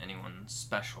wasn't anyone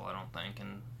special, I don't think,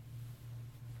 in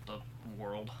the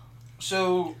world.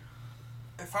 So,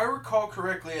 if I recall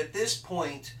correctly, at this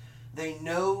point, they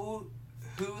know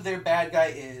who their bad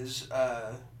guy is,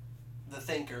 the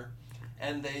Thinker,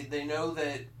 and they know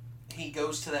that he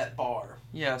goes to that bar.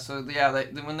 Yeah, so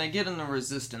when they get in the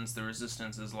Resistance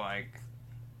is like,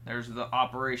 there's the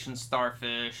Operation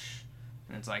Starfish,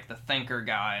 and it's like the Thinker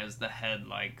guy is the head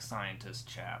like scientist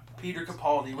chap. Peter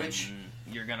Capaldi, which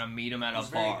you're gonna meet him at a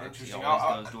bar. He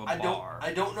always goes to a bar.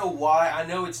 I don't know why. I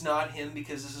know it's not him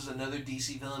because this is another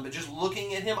DC villain, but just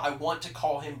looking at him, I want to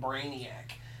call him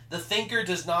Brainiac. The Thinker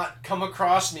does not come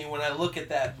across me when I look at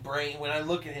that brain. When I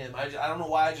look at him, I don't know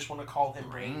why I just want to call him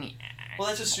Brainiac. Well,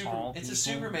 that's it's a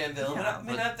Superman villain. Yeah,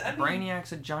 but I mean,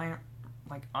 Brainiac's a giant,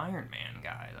 like Iron Man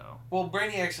guy, though. Well,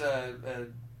 Brainiac's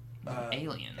an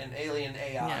alien, an alien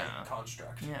AI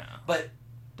construct. Yeah, but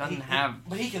doesn't have.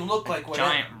 But he can look like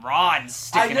giant rods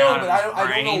sticking out. I know, but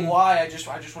I don't know why. I just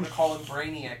want to call him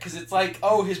Brainiac because it's like,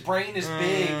 oh, his brain is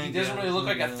big. He doesn't really look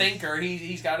like a thinker.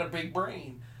 He's got a big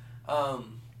brain.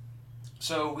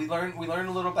 So we learn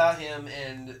a little about him,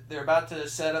 and they're about to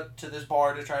set up to this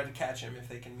bar to try to catch him if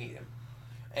they can meet him.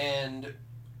 And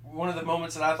one of the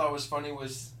moments that I thought was funny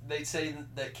was they say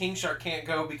that King Shark can't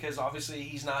go because obviously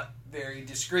he's not very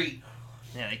discreet.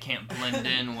 Yeah, they can't blend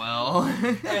in well.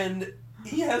 And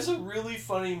he has a really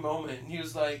funny moment. He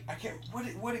was like, I can't.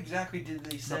 What exactly did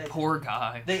they say? The poor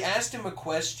guy. They asked him a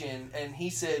question, and he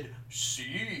said,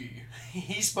 "Sí."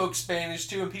 He spoke Spanish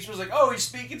too, and Peach was like, "Oh, he's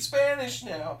speaking Spanish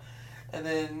now." And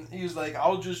then he was like,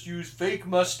 I'll just use fake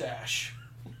mustache.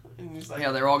 And he's like,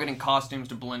 yeah, they're all getting costumes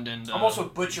to blend into. I'm also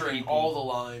butchering all the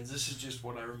lines. This is just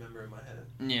what I remember in my head.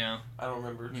 Yeah. I don't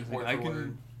remember word I for can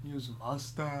word. Use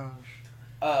mustache.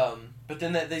 But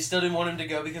then they still didn't want him to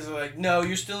go because they're like, no,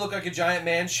 you still look like a giant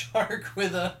man shark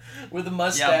with a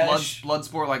mustache. Yeah,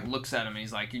 Bloodsport like looks at him and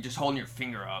he's like, you're just holding your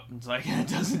finger up. It's like, it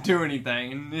doesn't do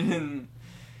anything.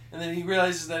 And then he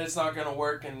realizes that it's not going to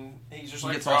work, and he's just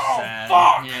like, oh, sad.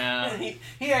 Fuck! Yeah. And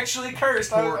he actually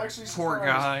cursed. I was actually surprised. Poor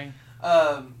guy.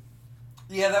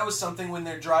 Yeah, that was something when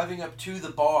they're driving up to the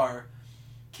bar.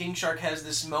 King Shark has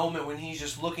this moment when he's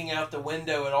just looking out the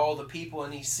window at all the people,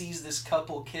 and he sees this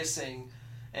couple kissing,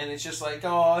 and it's just like,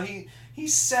 oh,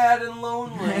 he's sad and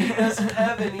lonely. He doesn't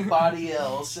have anybody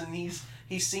else, and he's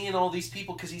seeing all these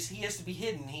people because he has to be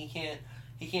hidden. He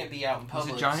he can't be out in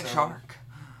public. He's a giant so, shark.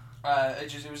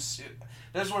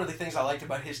 That's one of the things I liked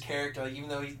about his character. Like, even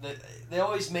though they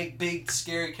always make big,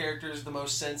 scary characters the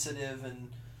most sensitive,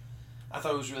 and I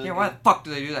thought it was really good. Why the fuck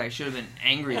do they do that? He should have been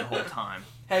angry the whole time.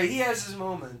 Hey, he has his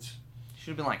moments. He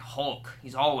should have been like Hulk.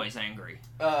 He's always angry.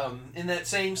 In that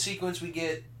same sequence, we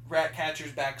get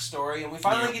Ratcatcher's backstory, and we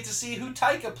finally get to see who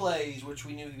Taika plays, which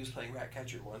we knew he was playing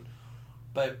Ratcatcher 1.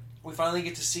 But we finally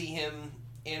get to see him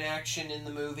in action in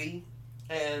the movie,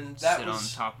 and that Sit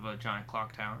was... on top of a giant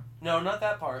clock tower. No, not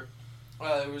that part.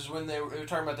 It was when they were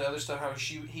talking about the other stuff, how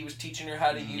he was teaching her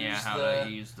how to use to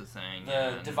use the thing.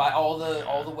 All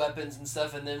the weapons and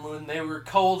stuff, and then when they were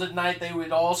cold at night, they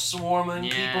would all swarm and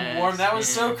keep them warm. That was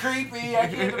so creepy. I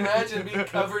can't imagine being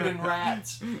covered in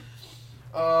rats.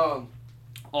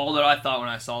 All that I thought when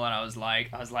I saw that, I was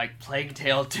like, Plague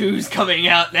Tale 2's coming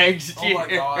out next year. Oh my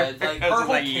god! Like her whole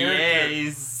character,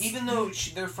 yes. even though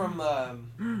they're from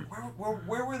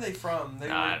where were they from?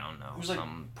 I don't know. It was like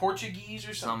Portuguese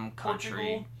or something. Some country.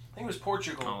 Portugal? I think it was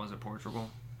Portugal. Oh, was it Portugal?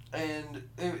 And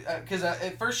because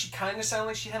at first she kind of sounded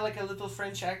like she had like a little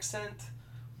French accent,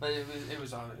 but it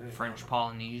was on French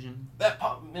Polynesian.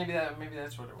 Maybe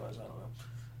that's what it was.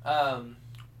 I don't know.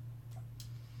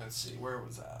 Let's see, where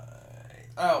was I?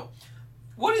 Oh,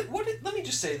 let me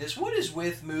just say this. What is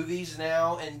with movies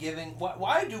now and giving...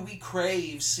 Why do we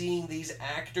crave seeing these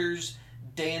actors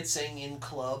dancing in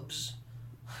clubs?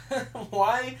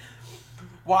 Why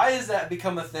has that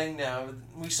become a thing now?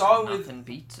 We saw it Nothing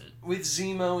beats it. with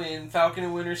Zemo in Falcon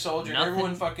and Winter Soldier. And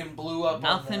everyone fucking blew up on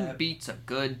that. Nothing beats a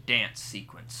good dance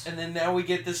sequence. And then now we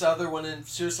get this other one in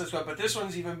Suicide Squad. But this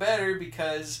one's even better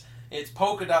because... it's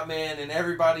Polka Dot Man and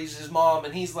everybody's his mom,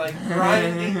 and he's like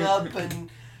grinding up and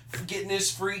getting his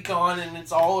freak on, and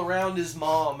it's all around his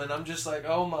mom, and I'm just like,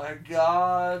 oh my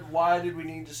god, why did we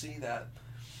need to see that?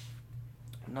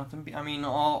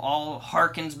 All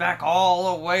harkens back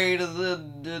all the way to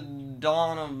the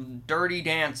dawn of Dirty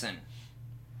Dancing.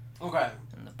 Okay.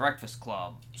 And the Breakfast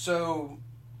Club. So,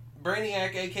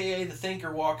 Brainiac, aka the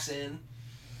Thinker, walks in,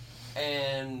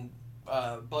 and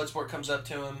Bloodsport comes up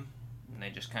to him. They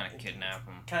just kind of kidnap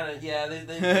him.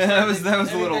 That was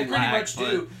a little they pretty whack, much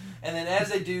do. And then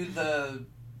as they do, the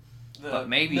but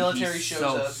maybe military he's shows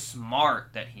so up.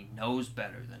 smart that he knows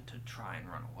better than to try and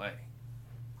run away.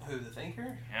 Who, the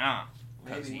Thinker? Yeah.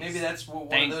 Maybe that's what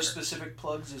one of those specific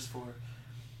plugs is for.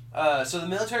 So the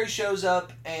military shows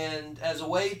up, and as a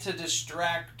way to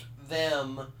distract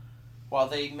them while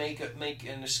they make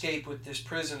an escape with this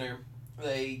prisoner,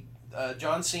 they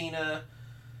John Cena,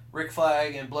 Rick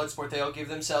Flag, and Bloodsport, they all give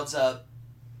themselves up.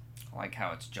 I like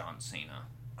how it's John Cena.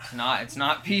 It's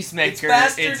not Peacemaker. It's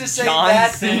faster it's to say John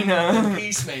that Cena. than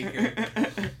Peacemaker.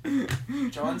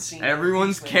 John Cena.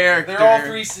 Everyone's Peacemaker. character. They're all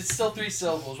three. It's still three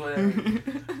syllables. Whatever.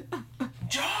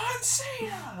 John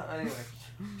Cena. Anyway,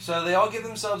 so they all give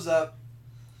themselves up,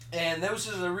 and that was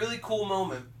just a really cool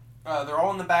moment. They're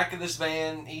all in the back of this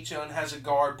van. Each one has a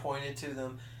guard pointed to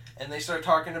them, and they start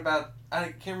talking about.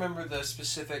 I can't remember the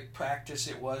specific practice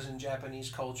it was in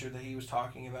Japanese culture that he was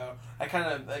talking about. I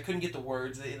couldn't get the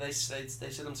words. They said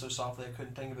them so softly I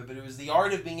couldn't think of it. But it was the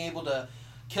art of being able to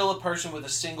kill a person with a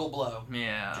single blow.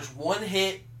 Yeah. Just one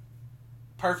hit,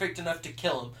 perfect enough to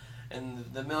kill him. And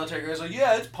the military guy's like,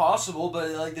 yeah, it's possible,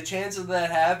 but like the chances of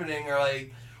that happening are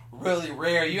like really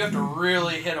rare. You have to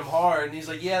really hit them hard. And he's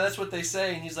like, yeah, that's what they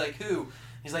say. And he's like, who?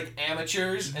 He's like,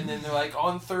 amateurs. And then they're like,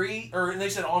 on three, and they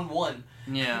said on one.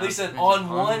 Yeah. They said on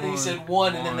one, and he said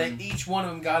one, and then each one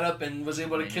of them got up and was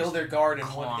able to kill their guard in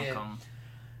one hit.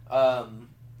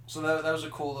 So that was a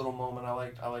cool little moment. I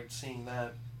liked seeing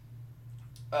that.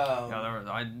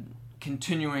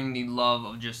 Continuing the love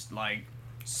of just like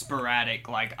sporadic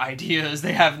like ideas.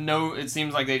 They have no. It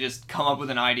seems like they just come up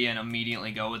with an idea and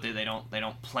immediately go with it. They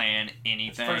don't plan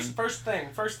anything. First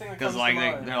thing that comes because to like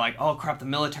mind. they're like, oh crap, the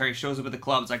military shows up at the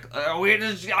club. It's like,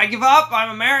 I give up. I'm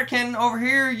American over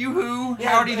here. Yoo-hoo.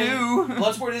 Howdy do.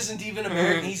 Bloodsport isn't even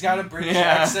American. He's got a British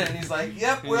accent. And he's like,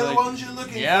 yep, we're the ones you're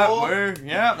looking for.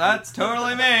 That's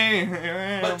totally me.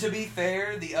 But to be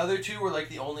fair, the other two were like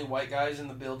the only white guys in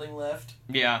the building left.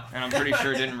 Yeah, and I'm pretty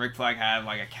sure didn't Rick Flag have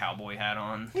like a cowboy hat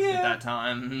on at that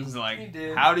time? It's like, he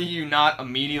did. How do you not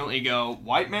immediately go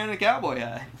white man in a cowboy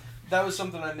hat? That was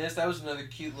something I missed. That was another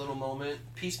cute little moment.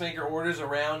 Peacemaker orders a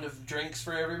round of drinks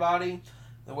for everybody.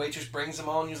 The waitress brings them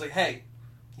all, and he's like, "Hey,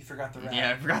 you forgot the rat."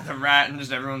 Yeah, I forgot the rat, and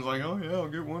just everyone's like, "Oh yeah, I'll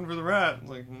get one for the rat." It's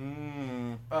like,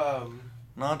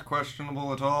 not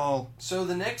questionable at all. So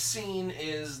the next scene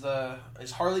is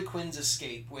Harley Quinn's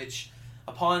escape, which,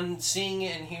 upon seeing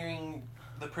it and hearing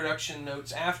the production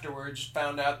notes afterwards,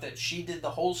 found out that she did the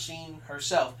whole scene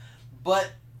herself.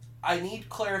 But I need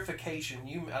clarification.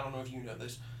 I don't know if you know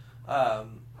this.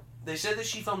 They said that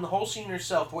she filmed the whole scene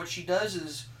herself. What she does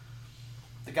is,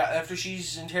 the guy, after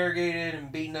she's interrogated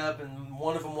and beaten up, and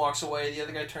one of them walks away, the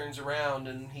other guy turns around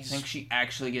and he's. I think she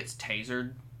actually gets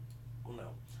tasered. Well, no.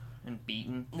 And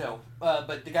beaten. No,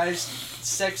 but the guy's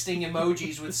sexting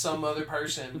emojis with some other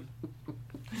person,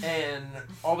 and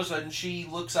all of a sudden she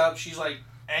looks up. She's like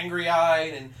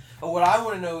angry-eyed, and but what I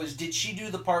want to know is, did she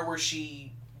do the part where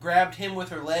she grabbed him with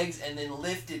her legs and then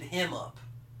lifted him up?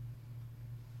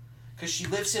 Because she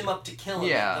lifts him up to kill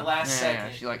him at the last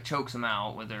second. Yeah, she like chokes him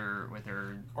out with her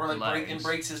or like legs.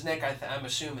 breaks his neck. I'm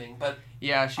assuming, but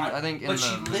yeah, I think in the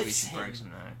movie lifts she him. breaks his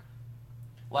neck.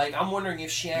 Like, I'm wondering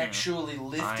if she actually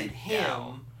lifted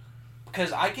him.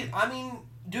 Because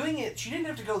doing it, she didn't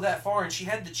have to go that far, and she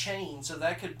had the chain, so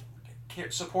that could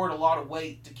support a lot of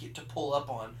weight to pull up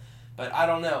on. But I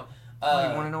don't know. You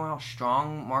want to know how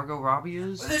strong Margot Robbie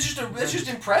is? That's just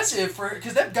impressive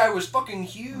because that guy was fucking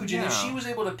huge, and if she was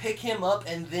able to pick him up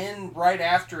and then right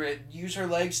after it use her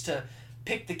legs to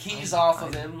pick the keys off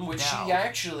of him, which she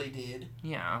actually did.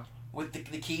 Yeah. With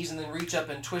the keys and then reach up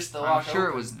and twist the lock I'm sure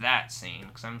open. it was that scene,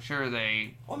 because I'm sure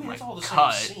they it's all the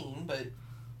cut. same scene, but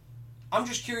I'm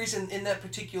just curious in that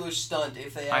particular stunt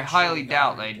if they actually I highly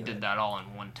doubt they did that all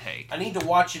in one take. I need to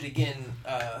watch it again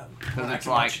when I it's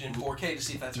can watch it in 4K to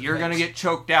see if that's you're going to get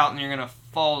choked out and you're going to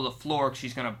fall to the floor because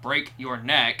she's going to break your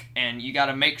neck, and you got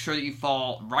to make sure that you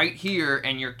fall right here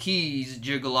and your keys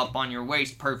jiggle up on your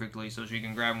waist perfectly so she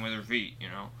can grab them with her feet, you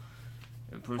know?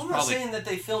 I'm not saying that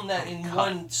they filmed that in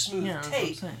one smooth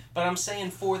take, but I'm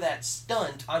saying for that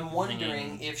stunt, I'm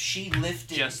wondering if she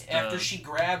lifted after she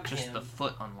grabbed him. Just the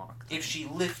foot unlock. If she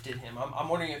lifted him, I'm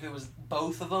wondering if it was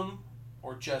both of them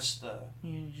or just the.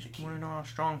 You just want to know how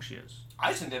strong she is.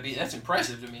 I think that's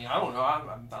impressive to me. I don't know. I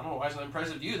don't know why it's not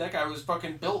impressive to you. That guy was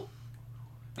fucking built.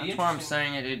 That's why I'm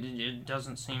saying it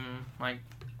doesn't seem like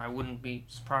I wouldn't be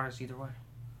surprised either way.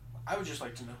 I would just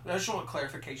like to know. I just want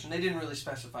clarification. They didn't really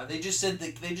specify. They just said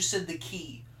the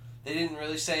key. They didn't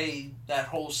really say that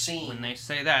whole scene. When they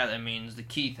say that, that means the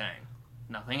key thing.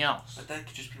 Nothing else. But that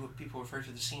could just be what people refer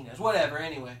to the scene as. Whatever,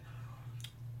 anyway.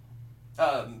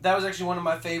 That was actually one of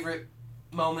my favorite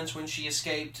moments when she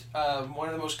escaped. One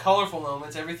of the most colorful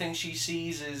moments. Everything she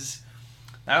sees is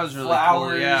that was really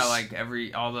flowers, cool. Yeah, like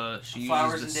she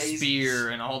uses the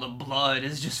spear and all the blood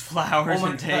is just flowers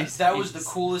and daisies. That was the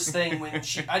coolest thing when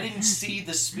I didn't see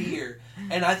the spear,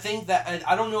 and I think that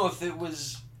I don't know if it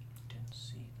was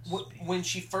when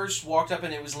she first walked up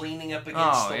and it was leaning up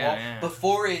against the wall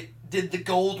before it did the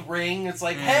gold ring. It's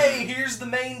like, hey, here's the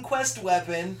main quest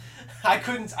weapon. I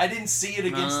didn't see it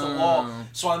against the wall,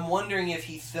 so I'm wondering if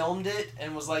he filmed it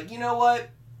and was like, you know what?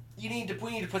 We need to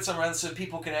put something around so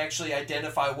people can actually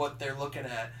identify what they're looking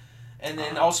at. And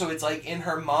then also it's like in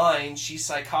her mind she's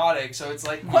psychotic, so it's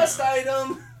like quest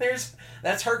item.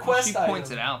 That's her quest item. She points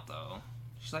it out though.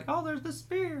 She's like, "Oh, there's the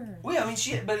spear." Well, yeah, I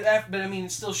mean but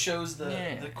it still shows the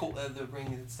ring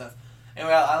and stuff.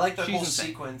 Anyway, I like the whole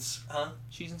sequence, huh?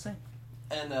 She's insane.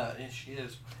 And she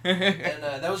is. And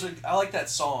I like that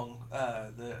song,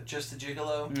 the Just the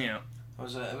Gigolo. Yeah.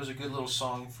 It was a good little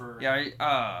song for. Yeah,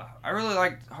 I really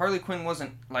liked Harley Quinn.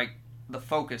 Wasn't like the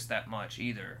focus that much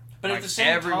either. But like, at the same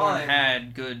everyone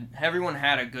time, everyone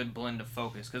had a good blend of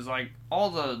focus, because like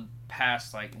all the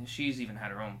past, like she's even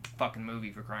had her own fucking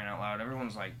movie, for crying out loud.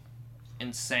 Everyone's like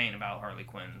insane about Harley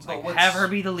Quinn. It's like, have her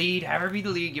be the lead,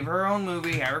 give her own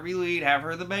movie, have her be lead, have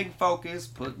her the big focus,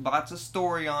 put lots of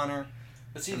story on her.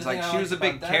 But see, it's like she was a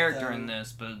big character in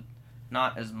this, but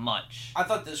not as much. I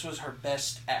thought this was her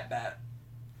best at bat.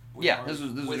 Yeah, this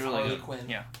was really Harley good. Quinn.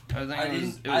 Yeah,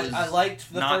 I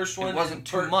liked the first one. It wasn't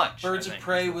too much. Birds of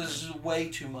Prey was way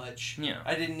too much. Yeah,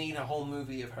 I didn't need a whole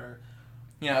movie of her.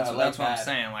 Yeah, that's what I'm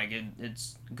saying. Like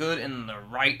it's good in the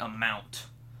right amount.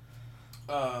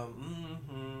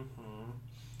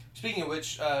 Speaking of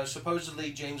which,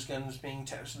 supposedly James Gunn is being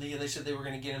they said they were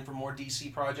going to get him for more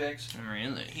DC projects.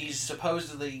 Really? He's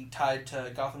supposedly tied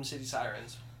to Gotham City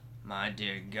Sirens. My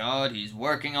dear God, he's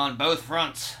working on both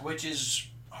fronts. Which is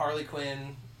Harley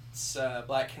Quinn,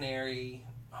 Black Canary,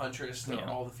 Huntress,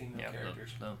 all the female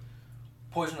characters.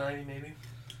 Poison Ivy, maybe.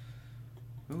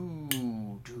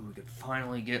 Ooh, dude, could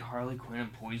finally get Harley Quinn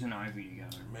and Poison Ivy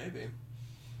together. Maybe.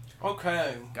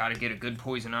 Okay. Gotta get a good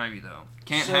Poison Ivy, though.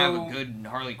 Can't have a good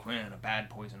Harley Quinn and a bad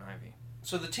Poison Ivy.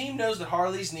 So the team knows that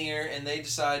Harley's near, and they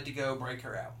decide to go break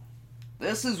her out.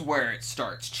 This is where it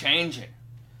starts changing.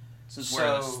 This is where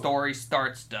the story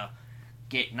starts to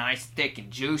get nice, thick,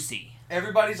 and juicy.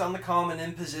 Everybody's on the comm and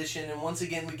in position, and once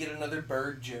again we get another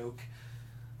bird joke.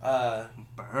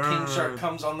 King Shark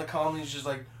comes on the comm and he's just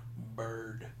like,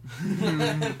 bird.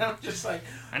 And I'm just like,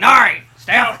 Inari,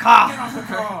 stay off the get off the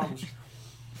call. comms.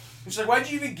 It's like, why'd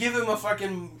you even give him a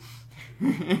fucking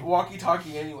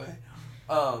walkie-talkie anyway?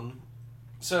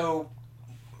 So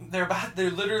they're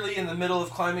literally in the middle of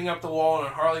climbing up the wall,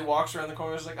 and Harley walks around the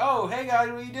corner. It's like, oh, hey guys,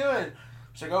 what are you doing?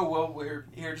 It's like, oh, well, we're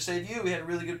here to save you. We had a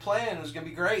really good plan. It was gonna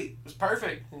be great. It was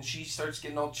perfect. And she starts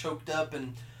getting all choked up,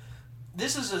 and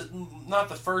this is not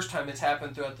the first time it's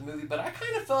happened throughout the movie, but I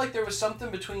kind of felt like there was something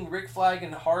between Rick Flag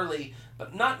and Harley,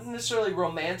 but not necessarily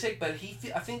romantic, but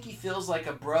I think he feels like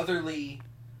a brotherly,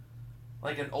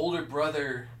 like an older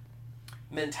brother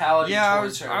mentality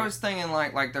towards her. I was thinking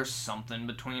like there's something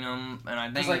between them, and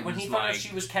I think like when he found out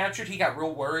she was captured, he got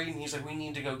real worried, and he's like, we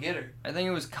need to go get her. I think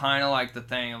it was kind of like the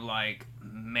thing of like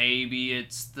maybe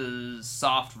it's the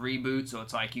soft reboot, so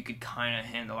it's like you could kind of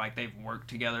handle like they've worked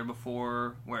together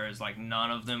before, whereas like none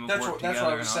of them have worked together. That's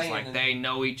what I was saying. Like they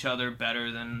know each other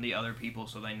better than the other people,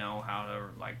 so they know how to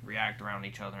like react around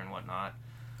each other and whatnot.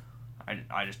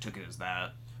 I just took it as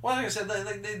that. Well, like I said,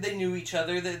 they knew each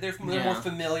other. They're more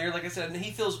familiar. Like I said, and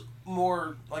he feels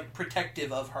more like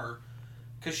protective of her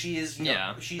because she is.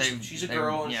 She's a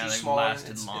girl and she's small.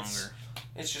 Lasted longer.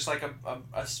 It's just like a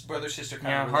brother sister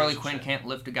kind of. Yeah, Harley Quinn can't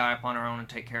lift a guy up on her own and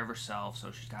take care of herself, so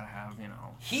she's got to have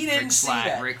He didn't see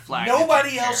that. Rick Flag.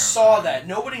 Nobody else saw that.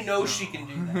 Nobody knows she can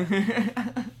do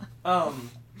that.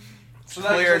 So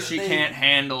clear she can't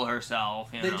handle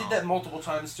herself. They did that multiple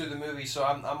times through the movie, so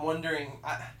I'm wondering.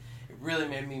 It really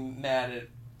made me mad at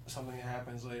something that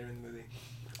happens later in the movie.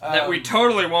 That we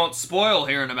totally won't spoil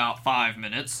here in about 5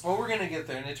 minutes. Well, we're gonna get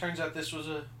there, and it turns out this was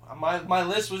my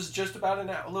list was just about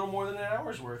a little more than an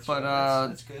hour's worth. So but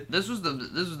that's good. This was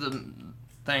the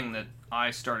thing that I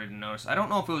started to notice. I don't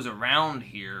know if it was around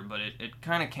here, but it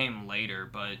kind of came later.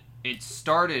 But it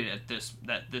started at this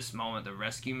moment, the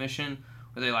rescue mission,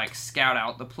 where they like scout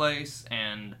out the place,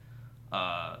 and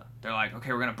they're like,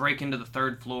 okay, we're gonna break into the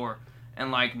 3rd floor. And,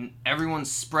 like,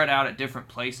 everyone's spread out at different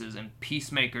places, and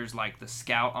Peacemaker's, like, the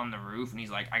scout on the roof, and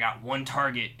he's like, I got one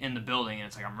target in the building, and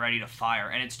it's like, I'm ready to fire.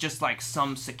 And it's just, like,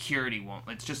 some security woman.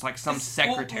 It's just, like, some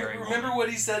secretary woman. Remember what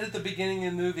he said at the beginning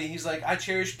of the movie? He's like, I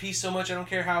cherish peace so much, I don't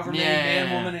care however many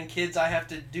man, woman, and kids I have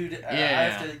to I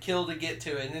have to kill to get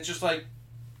to it. And it's just like...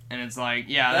 And it's like,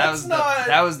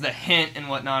 that was the hint and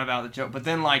whatnot about the joke. But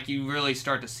then, like, you really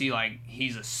start to see, like,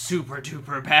 he's a super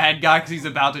duper bad guy because he's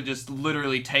about to just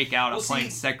literally take out a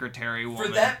plain secretary woman.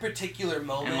 For that particular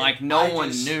moment, and like no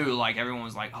one knew. Like everyone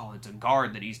was like, "Oh, it's a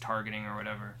guard that he's targeting or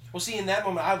whatever." Well, see, in that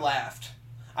moment, I laughed.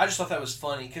 I just thought that was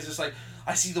funny because it's like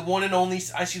I see the one and only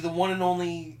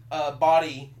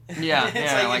body. Yeah,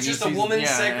 it's just a woman's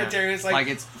secretary. Yeah. It's like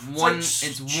it's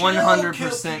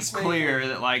 100% clear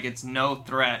that like it's no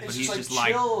threat, but he's just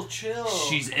like chill.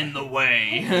 She's in the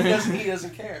way. he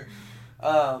doesn't care.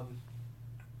 Right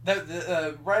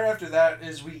after that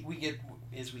is we get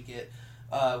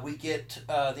the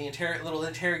little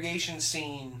interrogation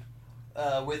scene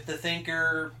with the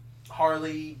Thinker,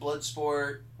 Harley,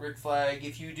 Bloodsport, Rick Flag.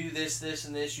 If you do this, this,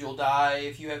 and this, you'll die.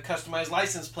 If you have customized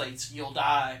license plates, you'll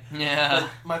die. Yeah. But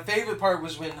my favorite part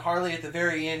was when Harley, at the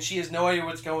very end, she has no idea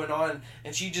what's going on,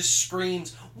 and she just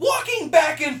screams, "Walking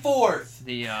back and forth!"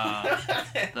 The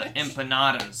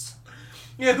empanadas.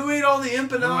 Yeah, who ate all the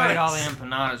empanadas? Who ate all the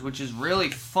empanadas, which is really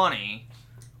funny,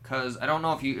 because I don't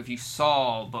know if you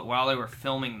saw, but while they were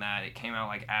filming that, it came out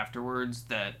like afterwards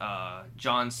that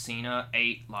John Cena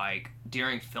ate like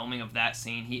during filming of that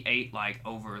scene, he ate like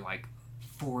over like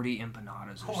 40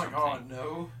 empanadas or something. Oh my god,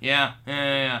 no. Yeah.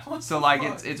 So like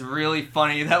it's really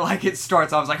funny that like it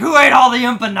starts off like, who ate all the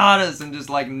empanadas, and just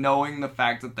like knowing the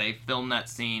fact that they filmed that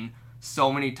scene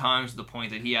so many times to the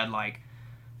point that he had like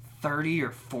 30 or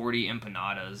 40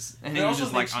 empanadas, and he was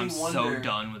just like, I'm so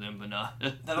done with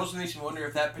empanadas. That also makes me wonder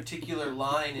if that particular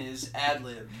line is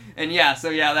ad-libbed. And that was the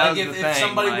thing. If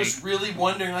somebody was really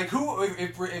wondering, like, who,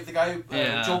 if the guy,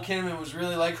 Joel Kinnaman was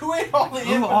really like, who ate all the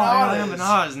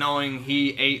empanadas? Knowing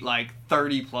he ate like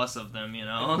 30 plus of them,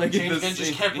 Like James Gunn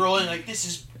just kept rolling, like, this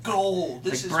is gold.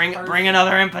 This is bring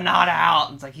another empanada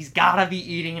out. It's like, he's gotta be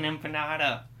eating an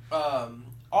empanada.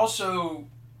 Also,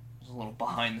 a little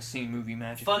behind-the-scene movie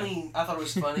magic. I thought it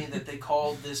was funny that they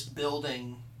called this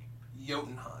building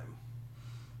Jotunheim.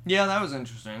 Yeah, that was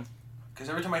interesting. Because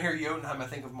every time I hear Jotunheim, I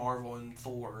think of Marvel and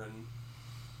Thor and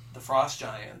the Frost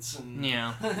Giants. And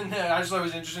yeah. I just thought it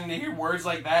was interesting to hear words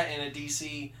like that in a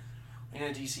DC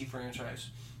franchise.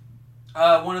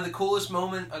 One of the coolest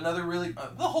moments, another really...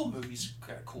 the whole movie's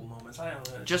got cool moments. I don't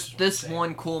know. Just this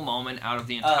one cool moment out of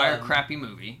the entire crappy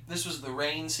movie. This was the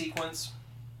rain sequence.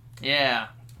 Yeah.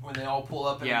 When they all pull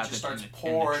up and it just starts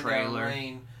pouring down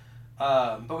rain.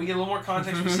 But we get a little more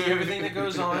context. We see everything that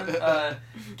goes on.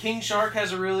 King Shark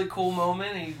has a really cool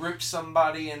moment. He rips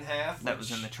somebody in half. That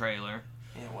was in the trailer.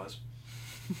 Yeah, it was.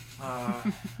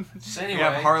 So anyway, we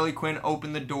have Harley Quinn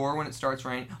open the door when it starts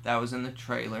raining. That was in the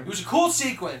trailer. It was a cool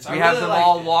sequence. We have them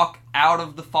all walk out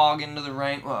of the fog into the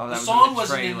rain. Well, that the was song in the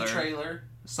wasn't trailer. in the trailer.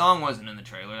 The song wasn't in the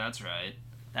trailer. That's right.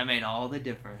 That made all the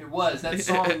difference. It was. That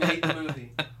song made the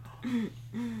movie.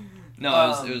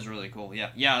 No, it was really cool. Yeah.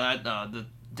 That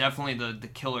definitely the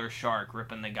killer shark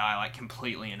ripping the guy like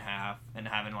completely in half and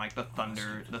having like the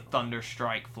thunder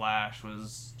strike flash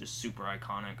was just super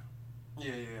iconic.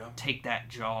 Yeah. Take that,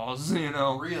 Jaws, you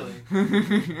know. Really.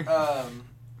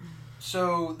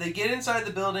 So they get inside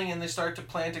the building and they start to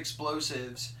plant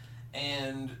explosives,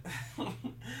 and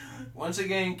once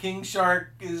again, King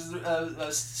Shark is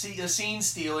a scene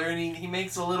stealer, and he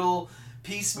makes a little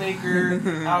peacemaker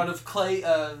out of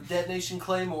detonation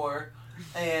claymore,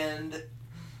 and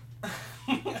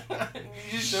he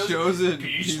just shows it.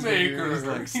 Peacemaker. He's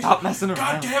like, stop messing around.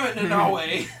 God damn it,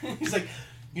 Nanaue. He's like,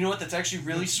 you know what? That's actually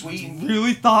really sweet and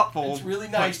really thoughtful. It's really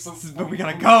nice, but we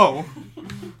gotta go.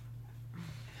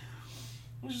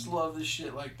 I just love this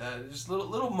shit like that. Just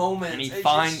little moments. And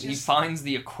he finds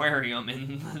the aquarium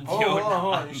in the hold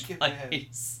on. You're skipping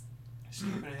place.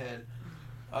 ahead.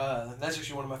 That's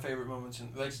actually one of my favorite moments.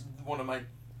 That's one of my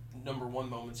number one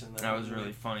moments in that. That was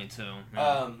really funny too.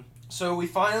 Yeah. So we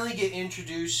finally get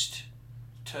introduced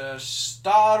to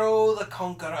Starro the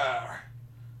Conqueror.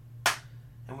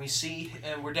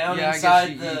 And we're down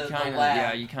inside the lab.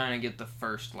 Yeah, you kind of get the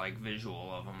first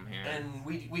visual of him here. And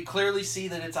we clearly see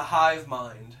that it's a hive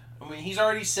mind. I mean, he's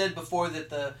already said before that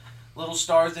the little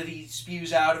stars that he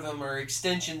spews out of him are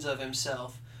extensions of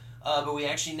himself. But we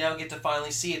actually now get to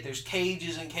finally see it. There's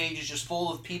cages and cages just full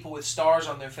of people with stars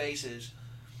on their faces.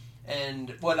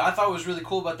 And what I thought was really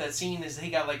cool about that scene is that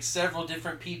he got several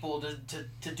different people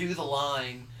to do the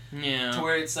line. Yeah. To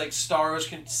where it's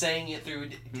stars saying it through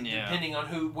depending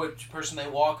on which person they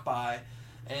walk by.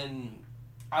 And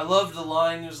I loved the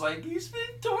line. It was like, he's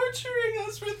been torturing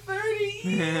us for 30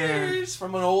 years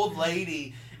from an old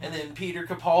lady. And then Peter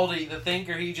Capaldi, the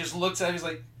thinker, he just looks at it. He's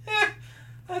like,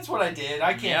 that's what I did.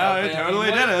 I can't help it. I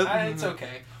totally did it. It's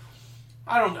okay.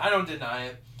 I don't deny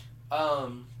it.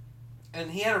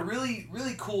 And he had a really,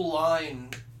 really cool line.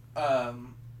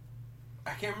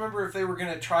 I can't remember if they were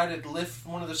going to try to lift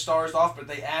one of the stars off, but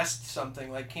they asked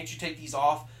something like, can't you take these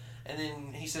off? And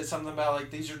then he said something about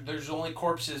there's only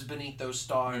corpses beneath those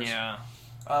stars. Yeah.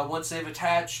 Once they've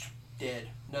attached, dead.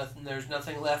 There's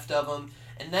nothing left of them.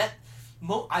 And that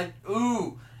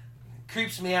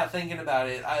creeps me out thinking about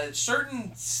it.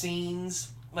 Certain scenes,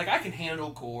 I can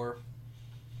handle gore,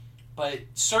 but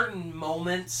certain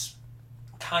moments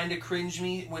kind of cringe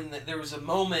me. When there was a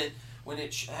moment when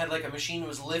it had a machine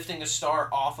was lifting a star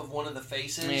off of one of the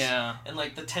faces. Yeah. And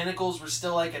the tentacles were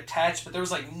still attached, but there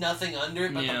was nothing under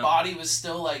it, but Yeah. the body was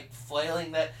still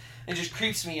flailing. That it just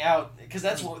creeps me out because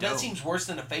that seems worse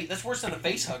than that's worse than a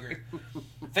face hugger.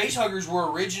 Face huggers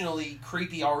were originally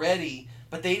creepy already,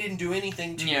 but they didn't do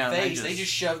anything to your face. They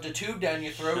just shoved a tube down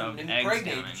your throat and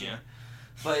impregnated you.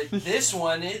 But this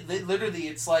one, it literally,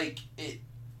 it's it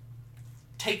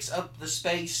takes up the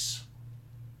space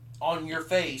on your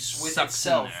face with Sucks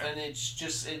itself, and it's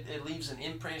just it leaves an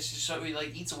imprint. It's just so it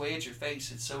eats away at your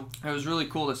face. It's so. It was really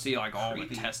cool to see all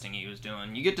creepy. the testing he was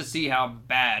doing. You get to see how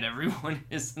bad everyone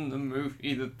is in the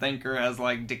movie. The thinker has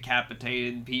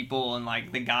decapitated people, and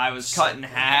the guy was cut in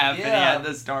half, and he had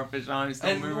the starfish on him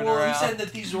still moving around. He said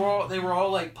that they were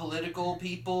all political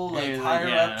people,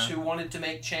 higher ups who wanted to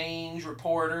make change,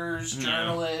 reporters,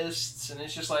 journalists, and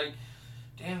it's just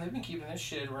damn, they've been keeping this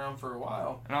shit around for a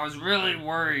while. And I was really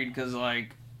worried because,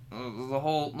 the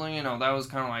whole, that was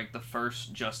kind of the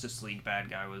first Justice League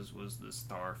bad guy was the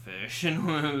starfish. And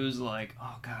it was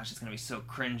oh gosh, it's going to be so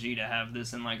cringy to have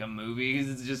this in, a movie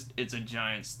because it's a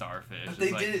giant starfish. But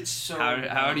they did it so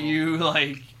how do you,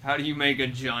 how do you make a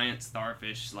giant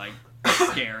starfish,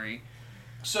 scary?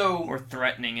 Or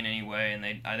threatening in any way, and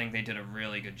I think they did a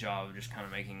really good job of just kind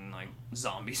of making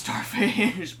zombie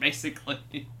starfish,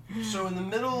 basically. So in the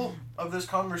middle of this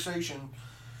conversation,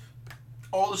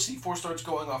 all the C4 starts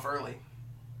going off early.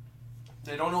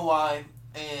 They don't know why,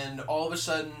 and all of a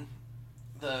sudden,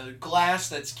 the glass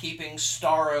that's keeping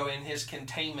Starro in his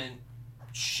containment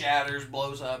shatters,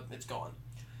 blows up, it's gone.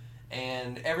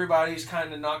 And everybody's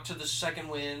kind of knocked to the second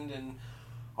wind, and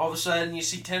all of a sudden you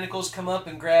see tentacles come up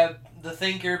and grab the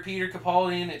thinker, Peter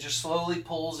Capaldi, and it just slowly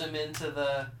pulls him into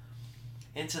the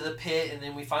pit, and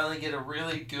then we finally get a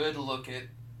really good look at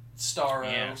Starro.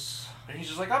 Yes. And he's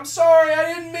just like, I'm sorry,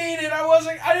 I didn't mean it.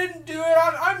 I didn't do it.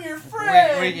 I'm your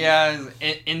friend.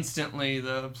 Instantly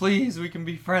please, we can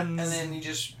be friends. And then he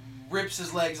just rips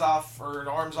his legs off or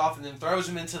arms off and then throws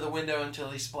him into the window until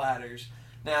he splatters.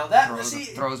 Now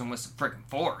throws him with some freaking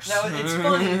force. Now it's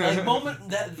funny, like moment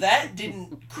that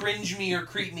didn't cringe me or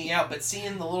creep me out, but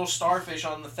seeing the little starfish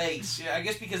on the face, I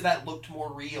guess because that looked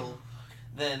more real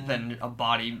than a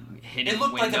body hitting. It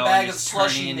looked window like a bag and of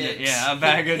slushy mix. Yeah, a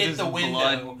bag of hit just the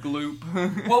window. blood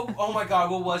gloop. Oh my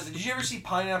god, what was it? Did you ever see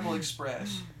Pineapple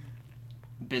Express?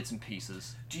 Bits and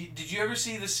pieces. Did you ever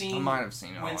see the scene? I might have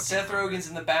seen it. When Seth Rogen's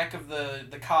in the back of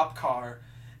the cop car,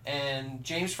 and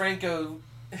James Franco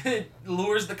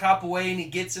lures the cop away, and he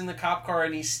gets in the cop car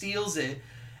and he steals it,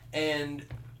 and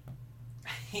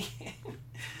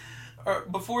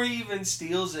before he even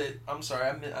steals it, I'm sorry,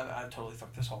 I totally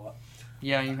fucked this whole up.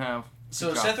 Yeah, you have.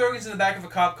 So Seth Rogen's in the back of a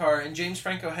cop car, and James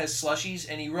Franco has slushies,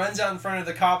 and he runs out in front of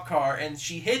the cop car, and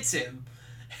she hits him.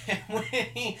 And when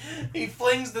he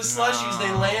flings the slushies,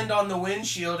 they land on the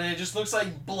windshield, and it just looks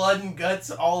like blood and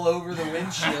guts all over the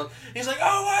windshield. He's like,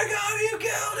 "Oh my god, you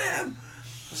killed him!"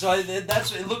 So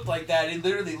it looked like that. It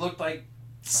literally looked like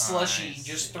slushy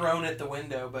just thrown at the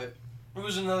window, but it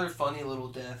was another funny little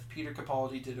death. Peter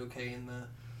Capaldi did okay in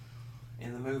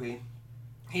the movie.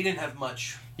 He didn't have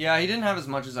much. Yeah, he didn't have as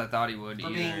much as I thought he would. For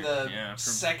either. being the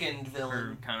second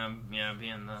villain. For kind of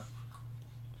being the.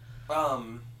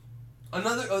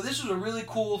 This was a really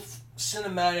cool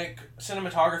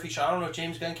cinematography shot. I don't know if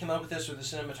James Gunn came up with this or the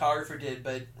cinematographer did,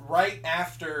 but right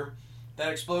after that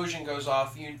explosion goes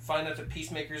off, you find out that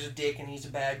Peacemaker's a dick and he's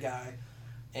a bad guy,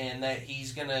 and that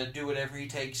he's gonna do whatever he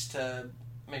takes to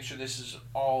make sure this is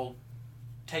all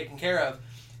taken care of.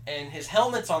 And his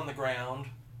helmet's on the ground,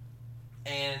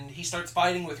 and he starts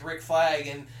fighting with Rick Flag,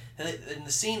 and in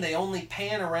the scene they only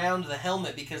pan around the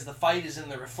helmet because the fight is in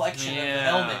the reflection of the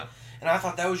helmet. And I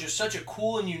thought that was just such a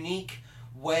cool and unique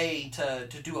way to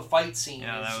do a fight scene.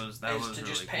 Yeah, that was to really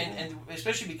just pan, cool. and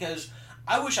especially because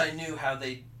I wish I knew how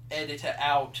they edit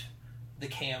out the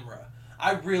camera.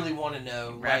 I really want to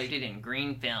know. Wrapped it in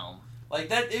green film. Like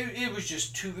that, it was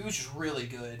just really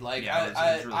good. Like yeah, it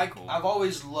was really cool. I've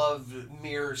always loved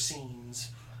mirror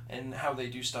scenes and how they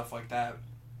do stuff like that.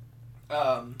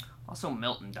 Also,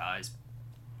 Milton dies.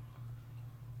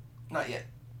 Not yet.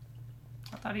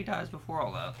 I thought he dies before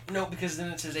all that. No, because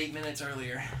then it says 8 minutes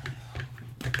earlier.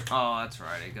 Oh, that's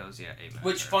right. It goes, 8 minutes.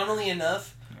 Which, funnily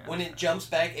enough, Yeah, when it jumps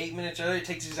back 8 minutes earlier, it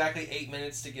takes exactly 8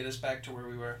 minutes to get us back to where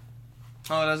we were.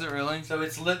 Oh, does it really? So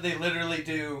it's they literally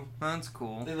do. That's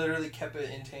cool. They literally kept it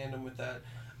in tandem with that.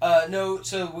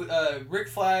 Rick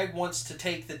Flag wants to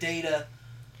take the data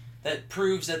that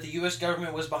proves that the U.S.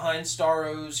 government was behind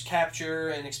Starro's capture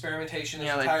and experimentation.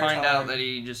 Yeah, this they entire find time. out that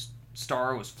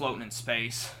Starro was floating in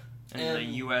space, and the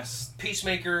U.S.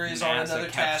 Peacemaker is on NASA another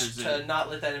task captures to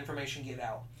not let that information get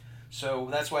out. So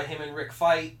that's why him and Rick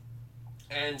fight.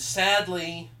 And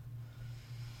sadly,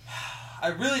 I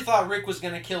really thought Rick was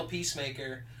going to kill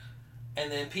Peacemaker.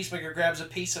 And then Peacemaker grabs a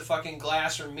piece of fucking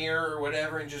glass or mirror or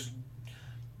whatever and just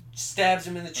stabs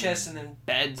him in the chest and then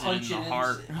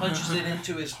punches it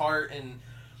into his heart. And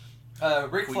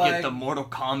Rick Flag... We get the Mortal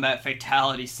Kombat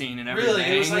fatality scene and everything. Really,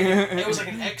 it was like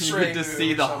an X-ray. You get to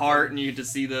see the heart and you get to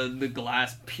see the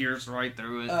glass pierce right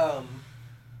through it.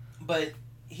 But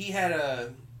he had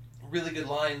a really good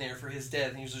line there for his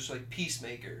death, and he was just like,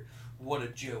 "Peacemaker, what a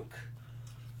joke."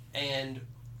 And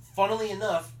funnily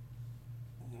enough,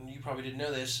 you probably didn't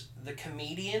know this, the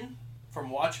comedian from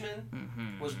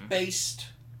Watchmen was based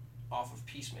off of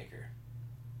Peacemaker.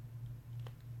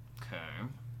 Okay.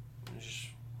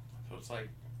 So it's like,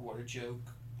 what a joke.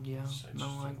 Yeah,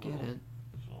 I get it.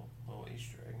 Little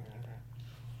Easter egg.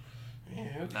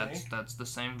 Yeah, okay. That's the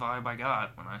same vibe I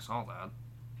got when I saw that.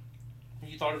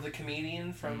 You thought of the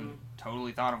comedian from...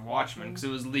 Totally thought of Watchmen, because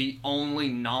it was the only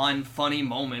non-funny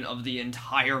moment of the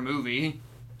entire movie.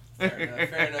 Fair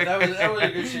enough. That was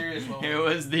a good serious moment. It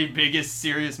was the biggest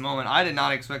serious moment. I did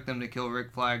not expect them to kill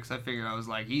Rick Flag, because I figured I was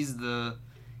like, he's the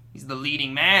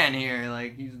leading man here.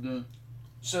 Like, he's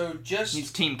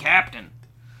team captain.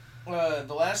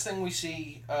 The last thing we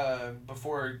see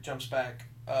before it jumps back,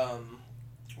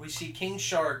 we see King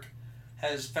Shark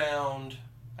has found...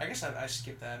 I guess I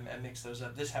skipped that. I mixed those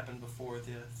up. This happened before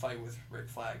the fight with Rick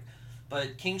Flag.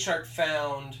 But King Shark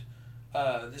found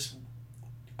this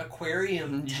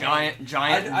aquarium tank.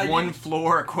 Giant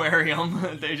one-floor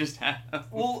aquarium they just have.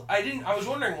 Well, I was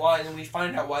wondering why, and then we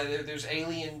find out why there's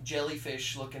alien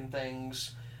jellyfish-looking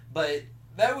things. But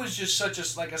that was just such a...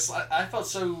 I felt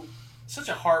so such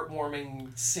a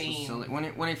heartwarming scene. So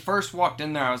when he first walked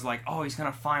in there, I was like, oh, he's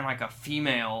gonna find like a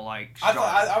female like.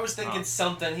 I was thinking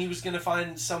something. He was gonna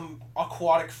find some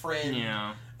aquatic friend.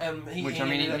 Yeah. He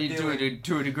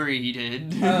to a degree he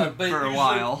did but for a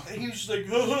while. He was just like,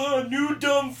 new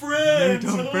dumb friends.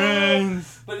 New dumb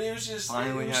friends. But it was just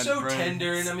Finally it was had so friends.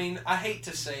 tender, and I mean, I hate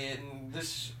to say it, and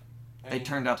this. They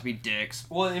turned out to be dicks.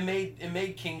 Well, it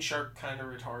made King Shark kind of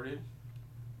retarded.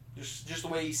 Just the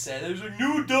way he said it. It was like,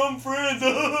 new dumb friends.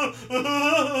 I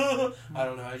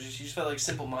don't know. You just felt like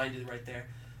simple-minded right there.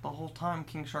 The whole time,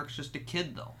 King Shark's just a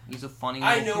kid, though. He's a funny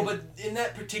I little know, kid. but in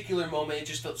that particular moment, it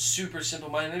just felt super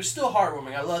simple-minded. It was still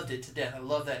heartwarming. I loved it to death. I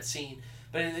love that scene.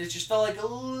 But it just felt like a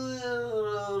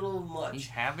little much. He's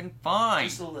having fun.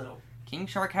 Just a little. King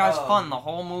Shark has fun the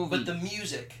whole movie. But the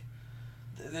music,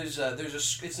 it's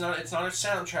not a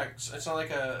soundtrack. It's not like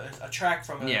a track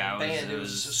from a band. It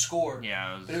was a score.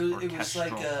 Yeah, it was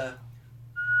like a.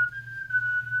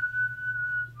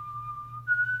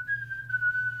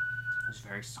 It was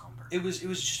very somber. It was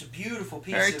just a beautiful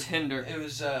piece. Very tender. It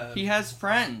was. He has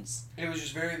friends. It was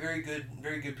just very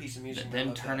good piece of music. That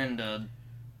then turn into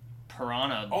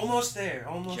piranha. Almost there.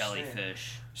 Jellyfish. There.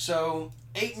 So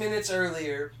 8 minutes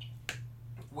earlier,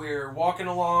 we're walking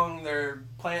along. They're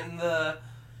planting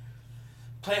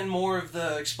more of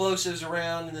the explosives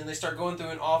around, and then they start going through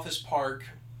an office park,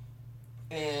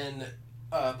 and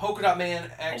Polka Dot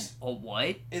Man acts. A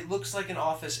what? It looks like an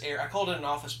office area. I called it an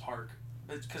office park,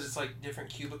 because it's like different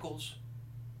cubicles.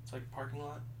 It's like a parking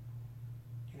lot.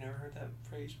 You never heard that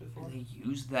phrase before? They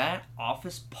use that?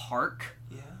 Office park?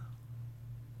 Yeah.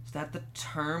 Is that the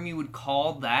term you would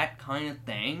call that kind of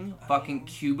thing? Fucking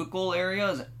cubicle area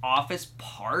is an office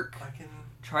park? I can.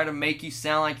 Try to make you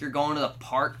sound like you're going to the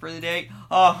park for the day.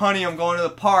 Oh, honey, I'm going to the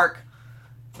park.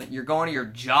 But you're going to your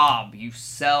job. You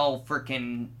sell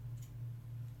freaking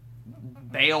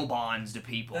bail bonds to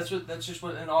people. That's just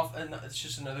what it's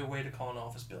just another way to call an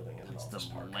office building an office park. That's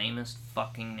the lamest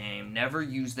fucking name. Never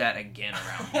use that again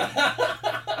around me.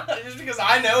 Just because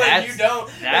I know it and you don't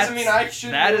doesn't mean I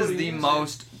should. That is the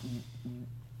most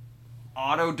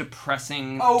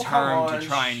auto-depressing term to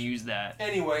try and use that.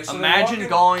 Anyway, so imagine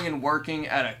going and working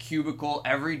at a cubicle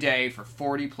every day for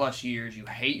 40 plus years. You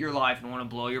hate your life and want to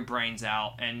blow your brains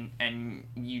out, and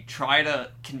you try to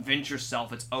convince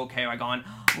yourself it's okay by going,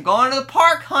 I'm going to the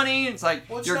park, honey. It's like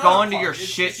you're going to your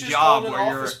shit job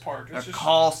where you're a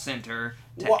call center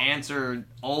to answer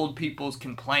old people's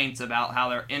complaints about how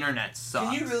their internet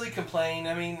sucks. Can you really complain?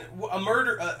 I mean, a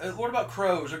murder. What about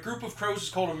crows? A group of crows is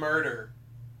called a murder.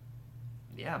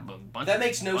 Yeah, but a that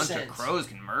makes no bunch sense. of crows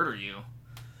can murder you.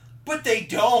 But they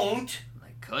don't.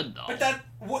 They could though.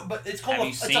 But it's called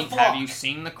it's a flock. Have you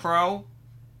seen the crow?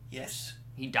 Yes.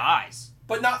 He dies.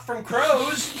 But not from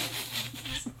crows.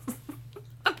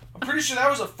 I'm pretty sure that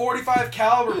was a .45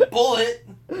 caliber bullet.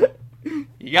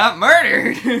 You got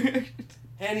murdered.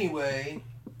 Anyway,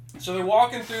 so they're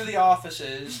walking through the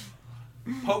offices.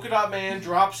 Polka Dot Man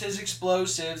drops his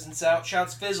explosives and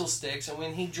shouts fizzle sticks, and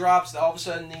when he drops, all of a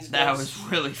sudden these guns... That was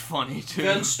really funny, too.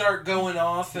 Guns start going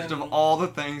off, and... Just of all the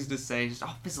things to say, just,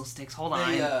 fizzle sticks, hold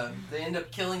on. They end up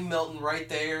killing Milton right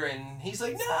there, and he's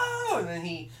like, no! And then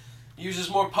he uses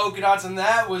more polka dots, and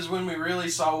that was when we really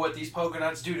saw what these polka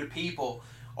dots do to people.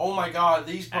 Oh my god,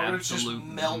 these polka dots just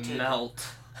melted.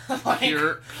 Like,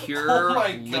 pure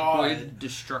liquid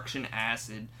destruction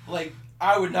acid. Like,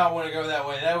 I would not want to go that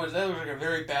way. That was like a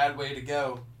very bad way to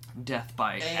go. Death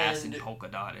by acid polka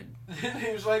dotted. And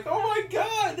he was like, oh my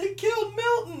god, they killed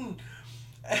Milton!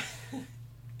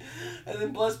 And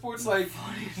then Bloodsport's like,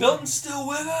 Milton's still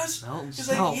with us? Milton's He's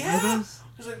still like, yeah. with us?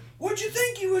 He's like, what'd you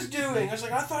think he was doing? I was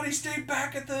like, I thought he stayed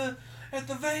back at the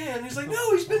van. He's like,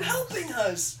 no, he's been helping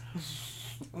us.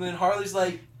 And then Harley's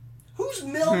like, who's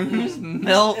Milton? Who's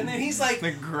Milton? And then he's like,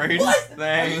 the greatest what?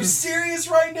 thing. Are you serious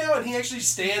right now? And he actually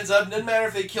stands up. Doesn't matter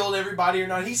if they killed everybody or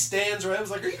not. He stands right. I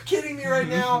was like, are you kidding me right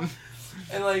now?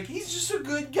 And like, he's just a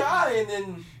good guy. And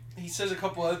then he says a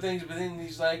couple other things, but then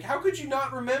he's like, how could you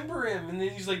not remember him? And then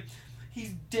he's like,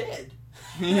 he's dead.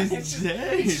 He's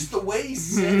dead. It's just the way he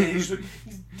said it. He's like,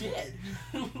 he's dead.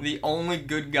 The only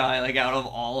good guy, like, out of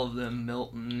all of them,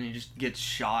 Milton, he just gets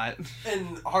shot.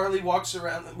 And Harley walks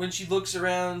around. When she looks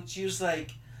around, she was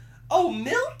like, oh,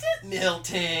 Milton? Yeah,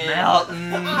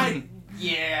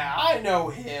 I know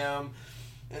him.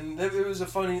 And it was a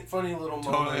funny little moment.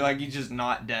 Totally, like, he's just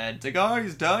not dead. It's like, oh,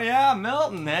 he's dead. Yeah,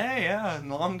 Milton. Hey, yeah,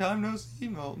 long time no see,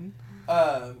 Milton.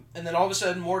 And then all of a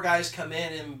sudden, more guys come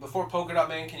in, and before Polka Dot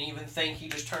Man can even think, he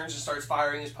just turns and starts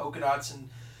firing his polka dots, and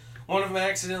one of them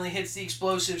accidentally hits the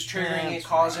explosives, triggering it,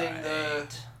 causing the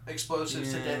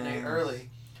explosives to detonate early.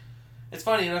 It's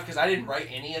funny enough because I didn't write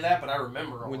any of that, but I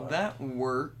remember all Would that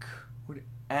work? Would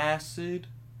acid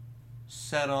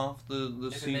set off the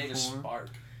if C4? it made a spark.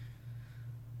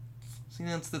 See,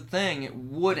 that's the thing. It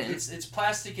wouldn't. It's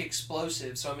plastic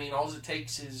explosive, so I mean, all it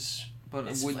takes is but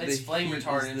it's would flame the heat,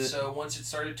 retardant. is the, So once it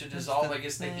started to that's dissolve, I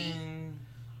guess the heat thing.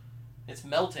 it's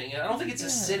melting. And I don't think it's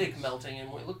Yes. acidic melting, and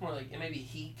it looked more like it may be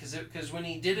heat because when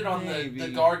he did it on the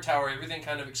Maybe. guard tower, everything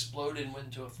kind of exploded and went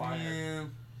into a fire.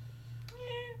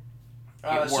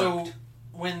 Yeah. So worked.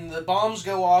 when the bombs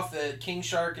go off, King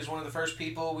Shark is one of the first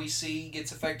people we see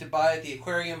gets affected by it. The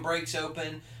aquarium breaks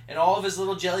open, and all of his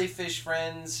little jellyfish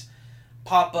friends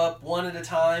pop up one at a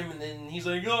time, and then he's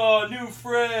like, "Oh, new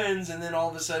friends!" And then all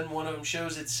of a sudden, one of them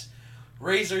shows its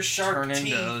razor sharp Turn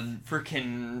teeth, into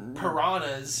freaking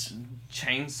piranhas,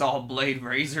 chainsaw blade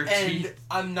razor and teeth.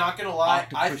 I'm not gonna lie,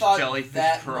 Octopus I thought jellyfish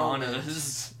that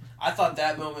piranhas.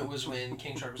 moment was when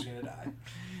King Shark was gonna die.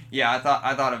 Yeah, I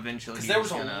thought eventually Because he there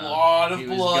was gonna, a lot of he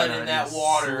was blood gonna in that just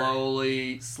water.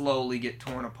 slowly get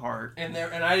torn apart. And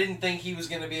I didn't think he was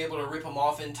going to be able to rip him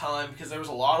off in time because there was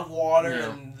a lot of water Yeah.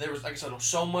 and there was, like I said,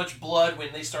 so much blood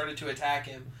when they started to attack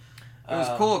him. It was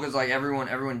cool because like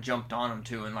everyone jumped on him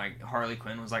too, and like Harley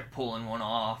Quinn was like pulling one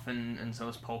off, and so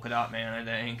was Polka Dot Man, I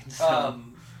think. So,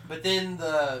 But then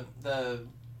the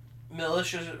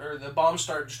militia or the bombs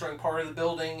start destroying part of the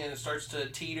building and it starts to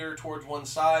teeter towards one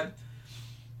side.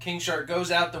 King Shark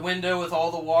goes out the window with all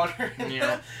the water,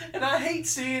 Yeah. and I hate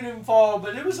seeing him fall,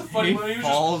 but it was a funny one. he Was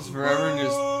falls just, forever and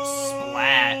just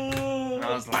splat. And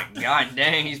I was like, God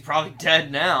dang, he's probably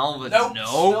dead now, but nope, nope,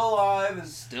 still alive. And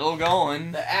still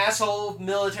going. the asshole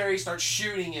military starts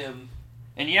shooting him.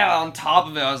 And yeah, on top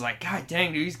of it, I was like, God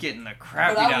dang, dude, he's getting the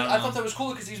crap But beat out I of thought him. that was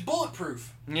cool because he's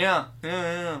bulletproof. Yeah.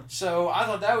 So I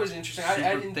thought that was interesting. I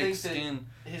Super didn't thick think skin.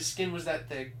 that his skin was that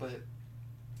thick, but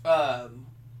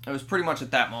It was pretty much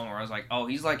at that moment where I was like, oh,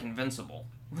 he's like invincible.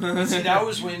 see, that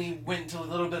was when he went into a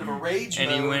little bit of a rage and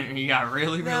mode. he got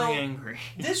really Now, angry.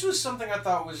 This was something I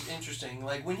thought was interesting.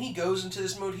 Like when he goes into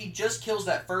this mode, he just kills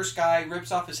that first guy,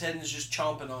 rips off his head, and is just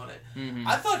chomping on it. Mm-hmm.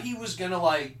 I thought he was gonna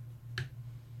like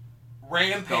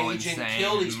rampage and insane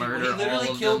kill and these people. murder He literally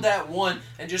all of killed them. that one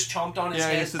and just chomped on his Yeah,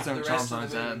 head. he sits there and the rest chomps on of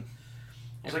his the movie. head. It was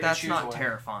But like a that's choose not one.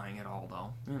 terrifying at all,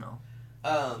 though. You know,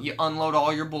 Um, you unload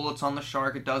all your bullets on the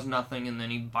shark, it does nothing, and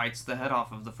then he bites the head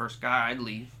off of the first guy. I'd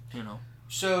leave. You know.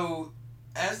 So,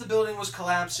 as the building was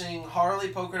collapsing, Harley,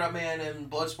 Polka Dot Man, and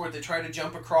Bloodsport, they try to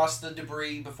jump across the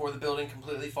debris before the building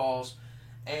completely falls.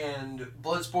 And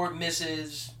Bloodsport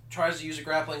misses, tries to use a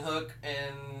grappling hook,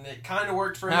 and it kind of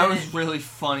worked for a That minute. was really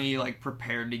funny, like,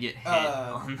 prepared to get hit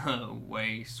on the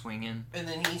way swinging. And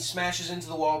then he smashes into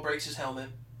the wall, breaks his helmet.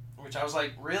 Which I was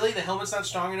like, really? The helmet's not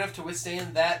strong enough to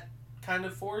withstand that kind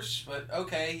of force? But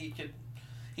okay,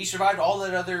 he survived all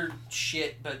that other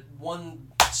shit, but one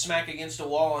smack against a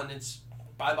wall and it's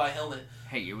bye-bye helmet.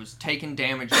 Hey, it was taking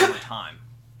damage all the time.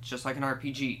 It's just like an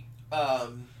RPG.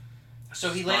 So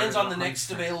he Started lands on the on next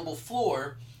strength. available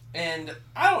floor, and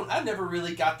I never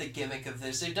really got the gimmick of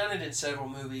this. They've done it in several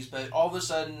movies, but all of a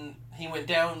sudden he went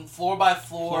down floor by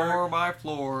Floor by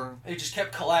floor. It just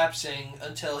kept collapsing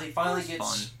until he finally That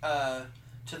was gets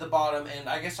to the bottom, and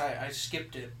I guess I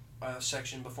skipped it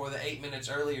section before the 8 minutes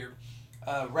earlier.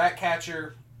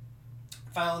 Ratcatcher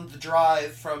found the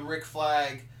drive from Rick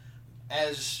Flag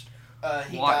as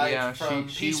he died from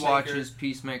she Peacemaker. watches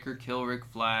Peacemaker kill Rick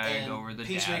Flag And over the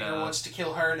Peacemaker data. wants to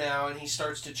kill her now, and he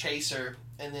starts to chase her,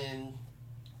 and then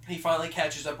he finally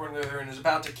catches up with her and is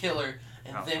about to kill her,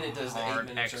 and then it does the 8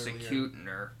 minutes earlier. executing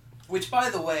her. Which, by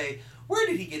the way, where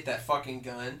did he get that fucking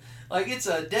gun? Like, it's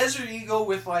a Desert Eagle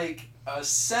with, like, a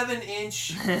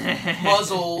 7-inch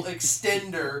muzzle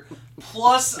extender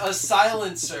plus a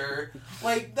silencer.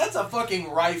 Like, that's a fucking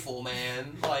rifle,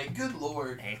 man. Like, good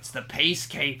lord. It's the Pace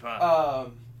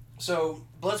Caper. So,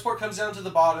 Bloodsport comes down to the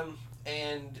bottom,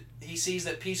 and he sees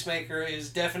that Peacemaker is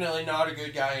definitely not a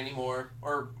good guy anymore.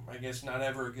 Or, I guess, not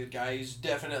ever a good guy. He's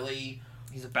definitely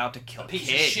He's about to kill a piece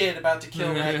Kid. of shit about to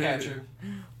kill Ratcatcher.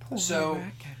 Poor So-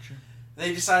 Ratcatcher.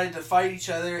 They decided to fight each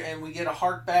other, and we get a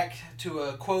hark back to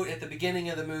a quote at the beginning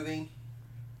of the movie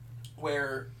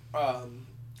where, I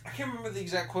can't remember the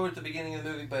exact quote at the beginning of the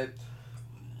movie, but,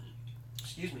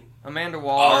 excuse me. Amanda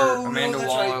Waller. Oh, no, Amanda that's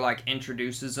Waller right. like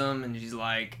introduces him, and he's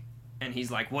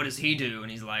like, what does he do?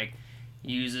 And he's like,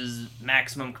 uses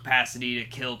maximum capacity to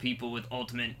kill people with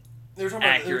ultimate They were talking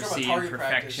about accuracy and target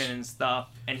perfection practice. and stuff.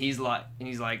 And he's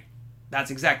like, that's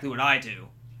exactly what I do.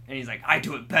 And he's like, I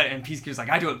do it better. And Peacemaker's like,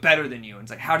 I do it better than you. And it's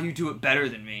like, how do you do it better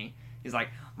than me? He's like,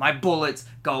 my bullets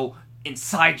go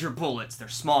inside your bullets. They're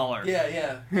smaller.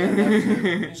 Yeah, that was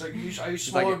good. He's like, I use like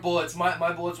smaller a- bullets.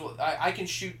 My bullets will. I can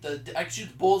shoot the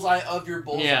bullseye of your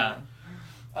bullseye. Yeah.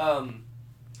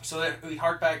 So that we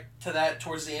hark back to that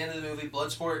towards the end of the movie.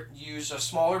 Bloodsport used a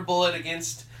smaller bullet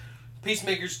against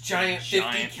Peacemaker's giant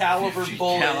 50 caliber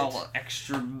bullet.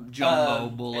 Extra jumbo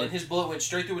bullet. And his bullet went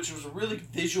straight through, which was a really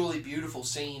visually beautiful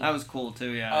scene. That was cool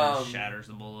too, yeah. It shatters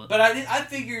the bullet. But I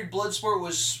figured Bloodsport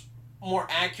was more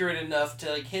accurate enough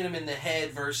to like hit him in the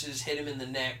head versus hit him in the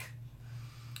neck.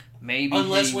 Maybe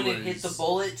Unless when it hit the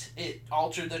bullet, it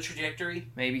altered the trajectory.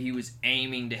 Maybe he was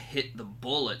aiming to hit the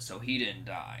bullet so he didn't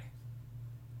die.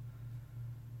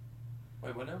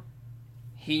 Wait, what now?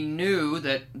 He knew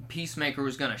that Peacemaker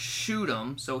was going to shoot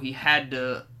him, so he had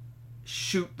to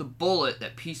shoot the bullet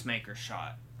that Peacemaker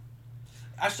shot.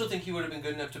 I still think he would have been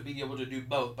good enough to be able to do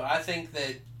both, but I think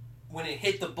that when it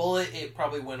hit the bullet, it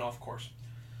probably went off course.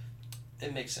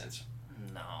 It makes sense.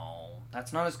 No,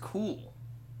 that's not as cool.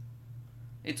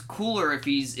 It's cooler if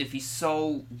he's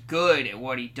so good at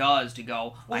what he does to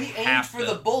go. Well, he aimed for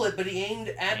the bullet, but he aimed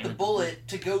at the bullet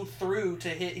to go through to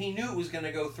hit. He knew it was going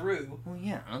to go through. Well,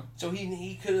 yeah. So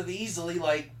he could have easily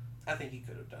I think he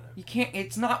could have done it. You can't.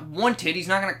 It's not wanted. He's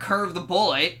not going to curve the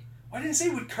bullet. I didn't say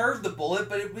he would curve the bullet,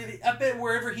 but I bet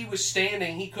wherever he was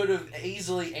standing, he could have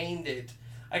easily aimed it.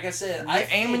 Like I said, You're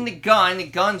aiming the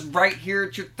gun's right here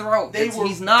at your throat.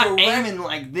 He's not aiming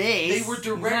like this. They were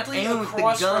directly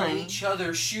across from each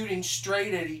other, shooting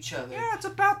straight at each other. Yeah, it's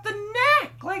about the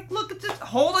neck. Like, look at this.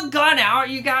 Hold a gun out.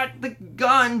 You got the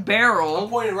gun barrel. I'm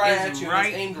pointing right at you.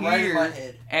 Right, it's aimed right at my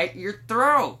head. At your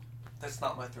throat. That's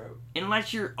not my throat.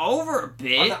 Unless you're over a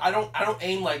bit. I don't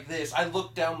aim like this. I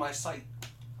look down my sight.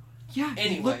 Yeah,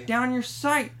 you look down your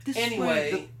sight. This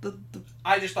way.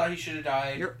 I just thought he should have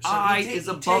died. Your eye is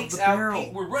above the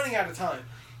barrel. We're running out of time.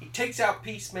 He takes out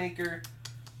Peacemaker,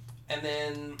 and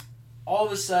then all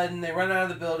of a sudden they run out of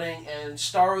the building, and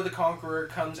Starro the Conqueror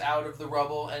comes out of the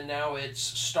rubble, and now it's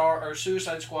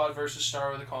Suicide Squad versus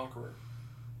Starro the Conqueror.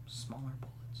 Smaller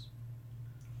bullets.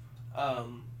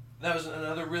 That was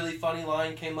another really funny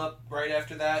line came up right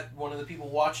after that. One of the people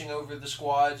watching over the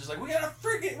squad is like, we got a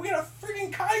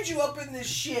freaking kaiju up in this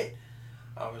shit.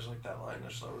 I always like that line. I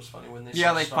just thought it was funny when they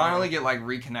they finally get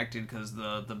reconnected because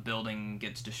the building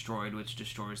gets destroyed, which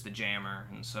destroys the jammer,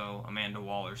 and so Amanda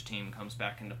Waller's team comes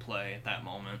back into play at that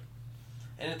moment.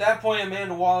 And at that point,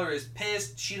 Amanda Waller is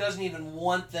pissed. She doesn't even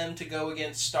want them to go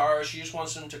against Starro. She just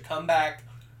wants them to come back.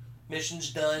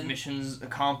 Mission's done. Mission's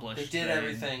accomplished. They did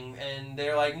everything, and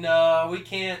they're like, "No, we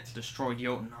can't." Destroyed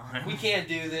Jotunheim. We can't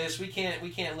do this. We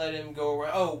can't let him go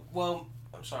around. Oh well,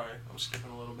 I'm sorry. I'm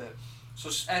skipping a little bit. So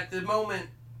at the moment,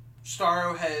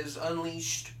 Starro has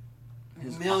unleashed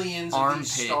his millions of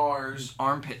these stars. His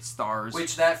armpit stars.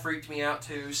 Which that freaked me out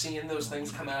too. Seeing those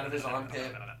things come out of his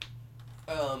armpit.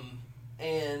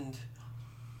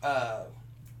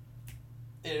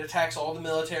 It attacks all the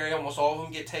military. Almost all of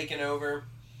them get taken over.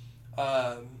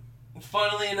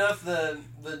 Funnily enough, the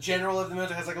general of the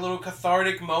military has like a little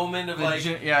cathartic moment of he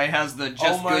has the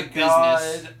just good God.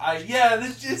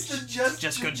 business. It's the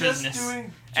just good just business.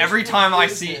 Doing Every time I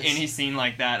business. see any scene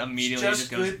like that, immediately Just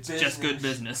just goes, good just good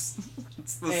business.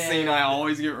 It's the scene I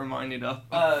always get reminded of.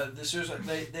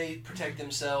 They protect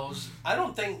themselves. I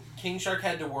don't think King Shark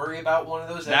had to worry about one of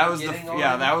those. That was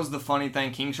the funny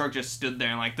thing. King Shark just stood there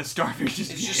and like the starfish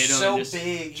just hit him so and just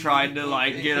big. tried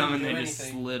to get him and they just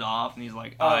slid off and he's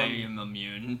like, I am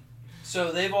immune.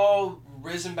 So they've all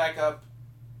risen back up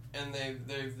and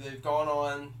they've gone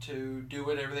on to do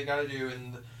whatever they got to do,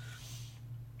 and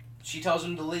she tells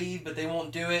them to leave, but they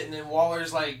won't do it, and then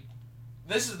Waller's like.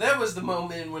 That was the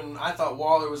moment when I thought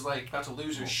Waller was like about to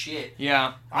lose her shit.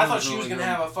 Yeah. I thought she was gonna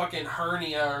have a fucking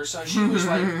hernia or something. She was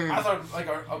like, I thought like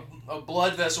a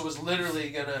blood vessel was literally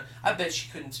gonna. I bet she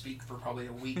couldn't speak for probably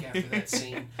a week after that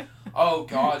scene. Oh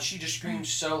God, she just screamed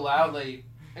so loudly,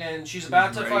 and she's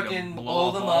about to fucking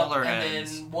blow them up, and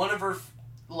then one of her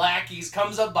lackeys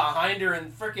comes up behind her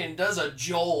and freaking does a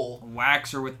Joel.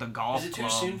 Whacks her with the golf club. Is it too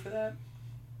soon for that?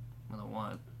 With a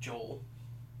what? Joel.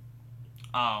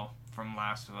 Oh. From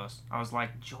Last of Us. I was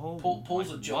like, Joel...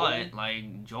 Pulls a Joel? What?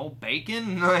 Like, Joel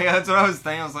Bacon? Like, that's what I was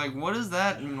thinking. I was like, what is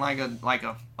that? Like a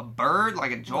bird?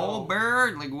 Like a Joel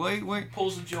bird? Like, wait.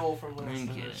 Pulls a Joel from Last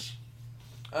of Us.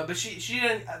 But she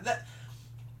didn't...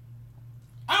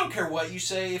 I don't care what you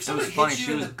say. If somebody hits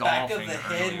you in the back of the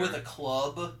head with a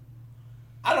club,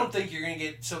 I don't think you're going to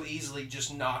get so easily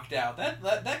just knocked out.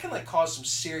 That can, cause some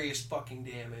serious fucking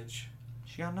damage.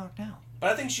 She got knocked out.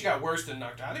 But I think she got worse than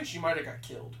knocked out. I think she might have got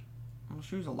killed. Well,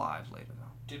 she was alive later,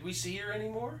 though. Did we see her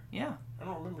anymore? Yeah. I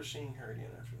don't remember seeing her again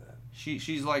after that. She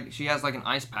has like an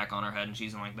ice pack on her head and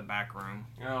she's in like the back room.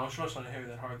 No, she must not have hit her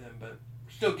that hard then, but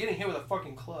still getting hit with a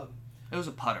fucking club. It was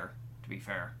a putter, to be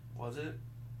fair. Was it?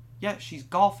 yeah, she's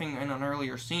golfing in an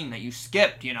earlier scene that you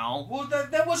skipped, you know. Well,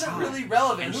 that wasn't really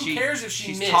relevant. And Who cares if she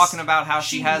missed? She's talking about how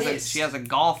she has a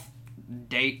golf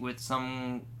date with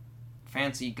some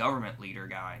fancy government leader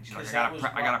guy. She's like,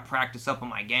 I gotta practice up on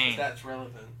my game. That's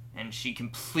relevant. And she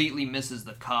completely misses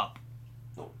the cup.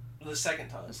 No, the second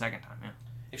time. The second time, yeah.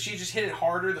 If she just hit it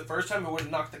harder the first time, it would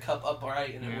have knocked the cup up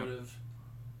right, and it would have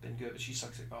been good. But she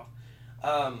sucks at golf.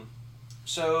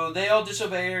 So they all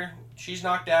disobey her. She's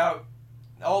knocked out.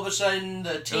 All of a sudden,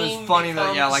 the team. It was funny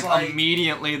that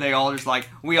immediately they all just like,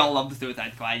 we all love the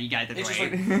Suicide Squad. You guys are great.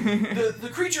 Like, the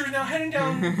creature is now heading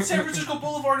down San Francisco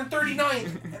Boulevard in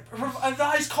 39th.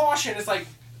 Advise caution. It's like,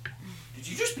 did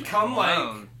you just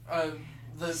become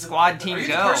the squad team are you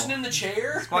go? The person in the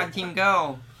chair. Squad team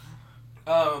go.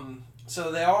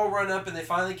 So they all run up and they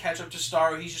finally catch up to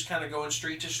Starro. He's just kind of going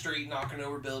street to street, knocking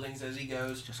over buildings as he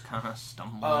goes. Just kind of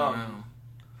stumbling around.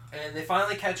 And they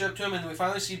finally catch up to him, and we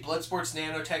finally see Bloodsport's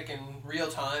nanotech in real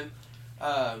time,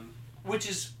 which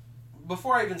is,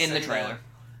 before I even say in the trailer.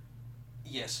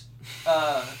 Yes.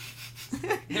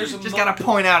 There's just gotta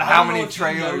point out how many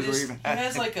trailers we even had. He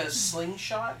has like a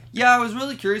slingshot. Yeah, I was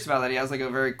really curious about that. He has like a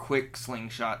very quick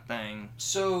slingshot thing.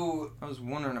 So I was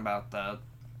wondering about that.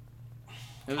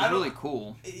 It was really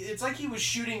cool. It's like he was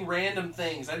shooting random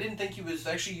things. I didn't think he was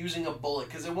actually using a bullet,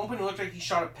 because at one point it looked like he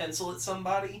shot a pencil at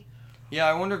somebody. Yeah,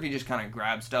 I wonder if he just kind of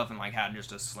grabbed stuff and like had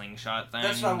just a slingshot thing.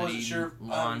 That's what I wasn't sure.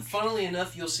 Funnily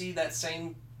enough, you'll see that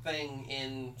same thing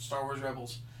in Star Wars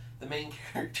Rebels. The main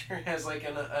character has like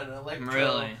an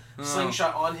electro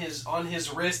slingshot on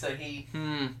his wrist that he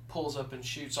pulls up and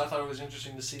shoots. So I thought it was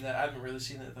interesting to see that. I haven't really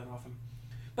seen that often.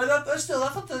 But I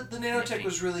thought the nanotech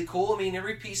was really cool. I mean,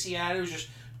 every piece he had, it was just...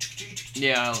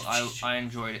 Yeah, I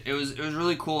enjoyed it. It was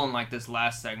really cool in like this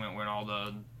last segment when all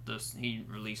he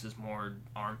releases more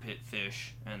armpit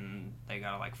fish and they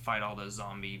gotta like fight all the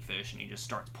zombie fish, and he just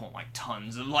starts pulling like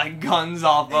tons of like guns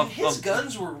off of his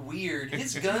guns were weird.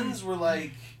 His guns were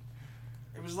like,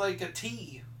 it was like a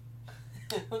T.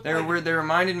 They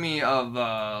reminded me of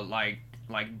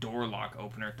like door lock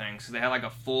opener things. So they had like a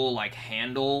full like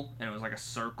handle, and it was like a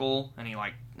circle, and it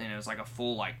was like a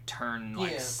full like turn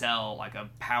cell, like a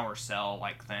power cell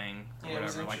like thing or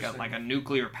whatever, like a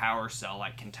nuclear power cell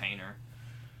like container.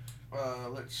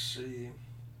 Let's see.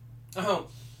 Oh,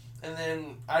 and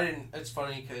then it's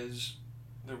funny because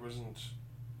there wasn't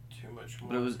too much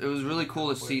more. But it was really cool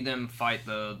to see them fight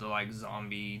the like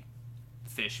zombie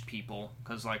fish people,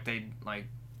 because like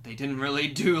they didn't really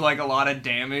do like a lot of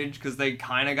damage, because they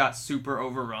kind of got super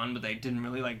overrun, but they didn't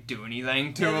really like do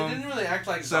anything to them. They didn't really act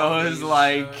like zombies. So it was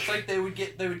like, it's like they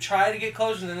would try to get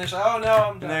close, and then they're like, oh no,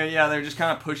 I'm done. They're just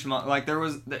kind of push them up. Like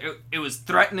it was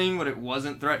threatening, but it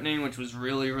wasn't threatening, which was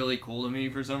really really cool to me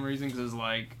for some reason, because it was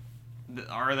like,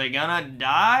 are they gonna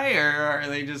die, or are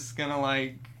they just gonna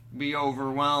like be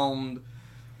overwhelmed?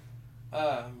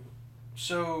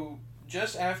 So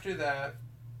just after that,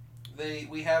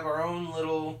 we have our own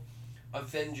little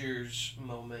Avengers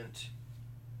moment.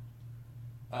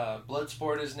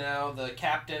 Bloodsport is now the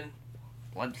captain.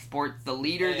 Bloodsport's the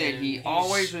leader that he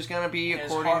always was going to be,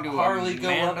 according to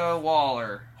Amanda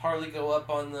Waller. Harley go up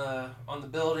on the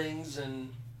buildings,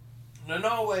 and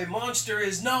no way, monster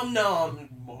is nom nom.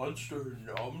 Monster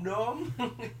nom nom.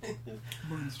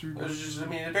 Monster. It's just,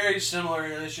 very similar,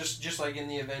 and it's just like in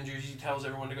the Avengers, he tells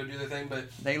everyone to go do their thing, but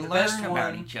they learn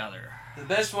about each other. The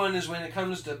best one is when it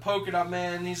comes to Polka Dot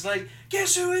Man, and he's like,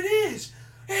 guess who it is?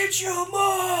 It's your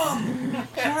mom!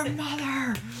 Your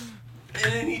mother!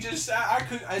 And then he just,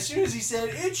 as soon as he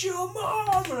said, it's your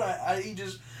mom, and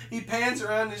he pans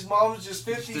around, his mom's just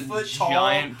 50-foot tall.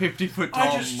 Giant 50-foot tall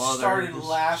mother. I just started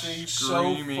laughing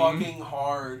screaming so fucking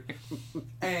hard.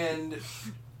 And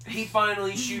he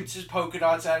finally shoots his polka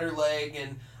dots at her leg,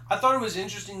 and I thought it was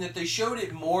interesting that they showed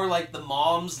it more like the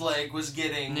mom's leg was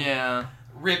getting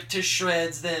ripped to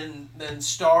shreds than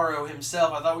Starro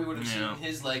himself. I thought we would have seen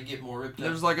his leg get more ripped up.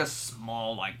 There's like a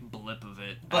small like blip of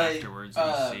it afterwards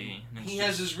you see. He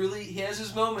has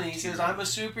his moment. He says, I'm a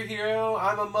superhero,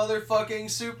 I'm a motherfucking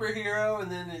superhero,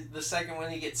 and then the second one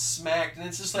he gets smacked, and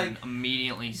it's just like,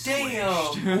 immediately damn.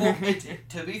 Well,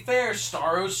 to be fair,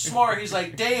 Starro's smart. He's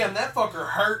like, damn, that fucker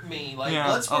hurt me. Like,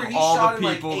 Bloodsport, he shot him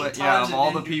like 8 times. Yeah, of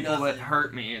all the people that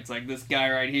hurt me, it's like, this guy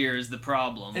right here is the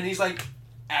problem. And he's like,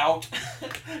 out.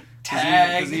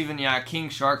 Tag. Because even King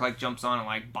Shark like jumps on and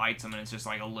like bites him, and it's just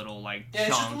like a little like chunk.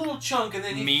 It's just a little chunk, and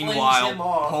then he flings him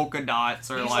off. Polka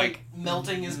dots are he's like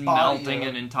melting his body. Melting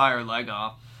an entire leg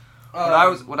off.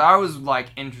 What I was like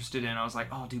interested in, I was like,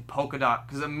 oh, dude, Polka Dot,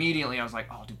 because immediately I was like,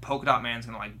 oh, dude, Polka Dot Man's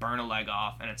gonna like burn a leg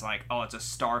off, and it's like, oh, it's a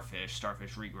starfish.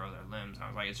 Starfish regrow their limbs, and I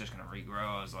was like, it's just gonna regrow.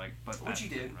 I was like, but which he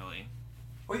did. Really.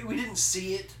 we didn't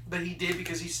see it, but he did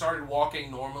because he started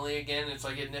walking normally again. It's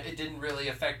like it didn't really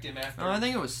affect him after. No, I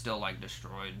think it was still like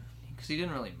destroyed because he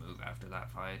didn't really move after that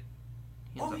fight.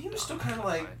 He was still kind of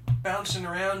like bouncing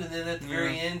around, and then at the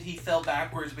very end he fell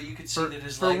backwards. But you could see that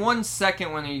his for 1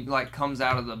 second when he like comes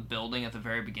out of the building at the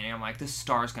very beginning, I'm like, this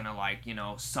star's gonna like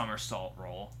somersault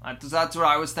roll. That's what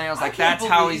I was thinking. I was like, that's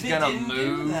how he's gonna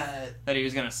move. That he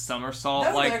was gonna somersault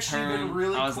that would like actually turn. Been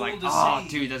really I was cool like, to oh, see.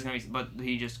 dude, that's gonna be. But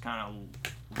he just kind of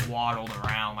waddled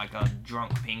around like a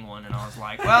drunk penguin, and I was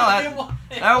like, well,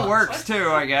 that works too,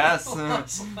 I guess.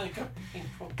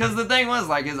 Because the thing was,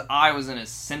 like, his eye was in his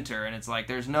center, and it's like,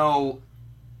 there's no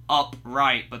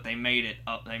upright, but they made it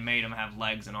up. They made him have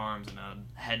legs and arms and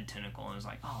a head tentacle, and it was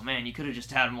like, oh man, you could have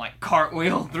just had him like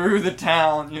cartwheel through the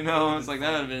town, It's like,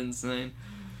 that would have been insane.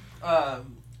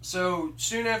 So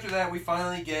soon after that, we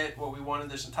finally get what we wanted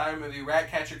this entire movie.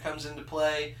 Ratcatcher comes into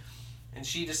play, and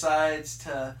she decides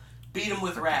to beat him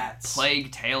with rats.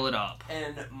 Plague Tale it up.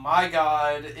 And my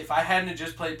God, if I hadn't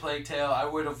just played Plague Tale, I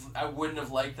wouldn't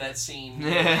have liked that scene.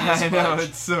 Yeah, I know,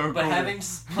 it's so But cool. having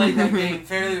played that game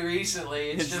fairly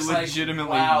recently, it's just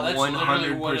legitimately like, wow, that's 100%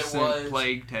 literally what it was.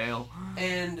 Plague Tale.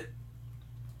 And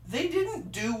they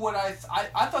didn't do what I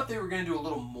thought they were going to do a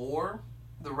little more.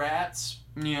 The rats.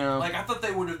 Yeah. Like, I thought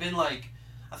they would have been like,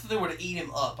 I thought they would have eat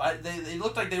him up. They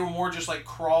looked like they were more just like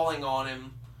crawling on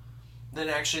him than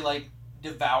actually like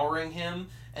devouring him.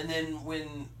 And then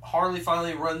when Harley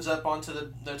finally runs up onto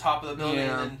the top of the building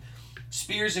and then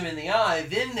spears him in the eye,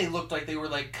 then they looked like they were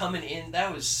like coming in.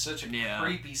 That was such a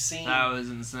creepy scene. That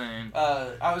was insane.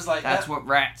 I was like, that's what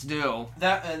rats do.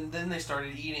 And then they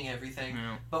started eating everything.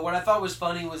 Yeah. But what I thought was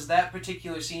funny was that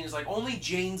particular scene is like only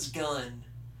James Gunn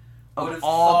would have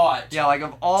thought. thought. Yeah, like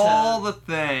of all the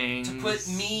things. To put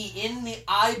me in the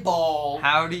eyeball.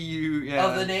 How do you.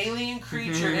 Of an alien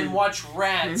creature and watch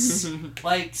rats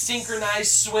like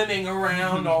synchronized swimming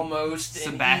around almost.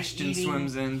 Sebastian and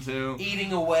swims into.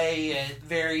 Eating away at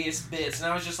various bits.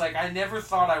 And I was just like, I never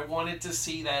thought I wanted to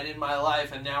see that in my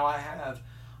life, and now I have.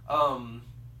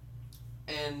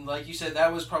 And like you said,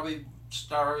 that was probably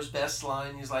Starro's best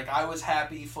line. He's like, I was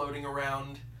happy floating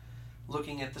around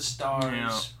looking at the stars.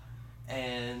 Yeah.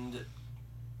 And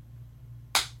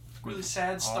really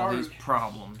sad all stars. these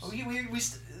problems. The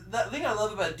thing I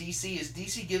love about DC is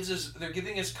DC they're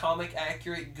giving us comic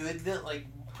accurate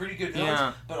pretty good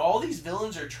villains, but all these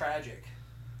villains are tragic.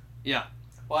 Yeah.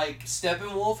 Like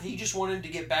Steppenwolf, he just wanted to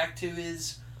get back to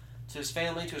his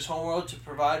family, to his homeworld, to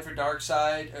provide for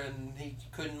Darkseid, and he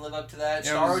couldn't live up to that.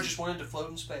 Starro just wanted to float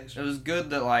in space. It was good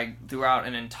that like throughout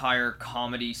an entire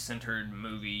comedy-centered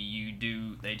movie,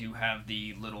 they do have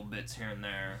the little bits here and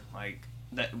there like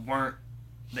that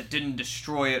didn't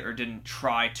destroy it or didn't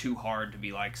try too hard to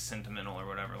be like sentimental or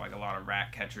whatever. Like a lot of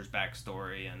Ratcatcher's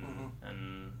backstory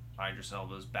and Idris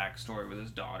Elba's backstory with his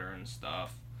daughter and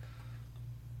stuff.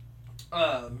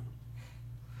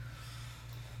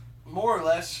 More or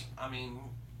less, I mean,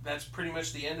 that's pretty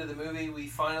much the end of the movie. We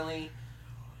finally,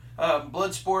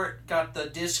 Bloodsport got the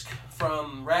disc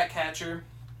from Ratcatcher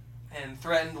and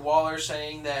threatened Waller,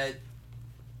 saying that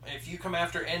if you come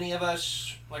after any of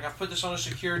us, like I've put this on a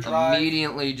secure drive.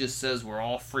 Immediately just says we're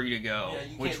all free to go,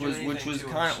 yeah, which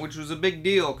was a big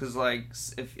deal because like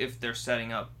if they're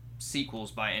setting up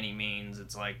sequels by any means,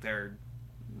 it's like they're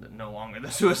no longer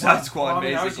the Suicide Squad.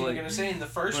 Basically, I was even going to say in the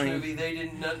first movie that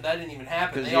didn't even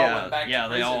happen. They all went back to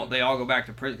prison. they all go back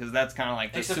to prison because that's kind of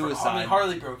like the Suicide.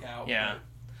 Harley broke out. Yeah,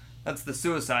 that's the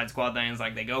Suicide Squad thing. It's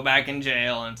like they go back in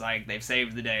jail and it's like they've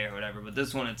saved the day or whatever. But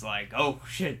this one, it's like, oh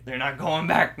shit, they're not going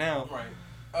back now.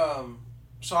 Right.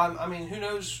 So I mean, who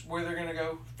knows where they're going to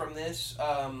go from this?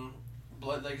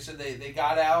 Like I said, they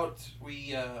got out.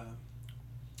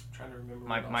 Trying to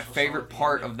remember. My favorite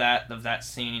part of that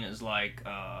scene is like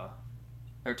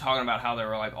they're talking about how they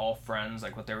were like all friends,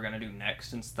 like what they were gonna do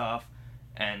next and stuff,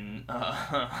 and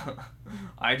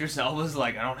Idris Elba's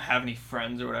like, I don't have any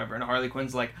friends or whatever, and Harley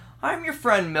Quinn's like, I'm your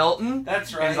friend Milton.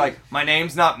 That's right. And he's like, my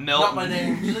name's not Milton. Not my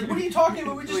name. She's like, what are you talking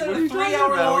about? We just had a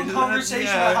 3-hour-long conversation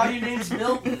about how your name's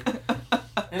Milton.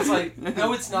 And it's like,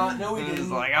 no, it's not. No, we didn't. It's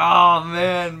like, oh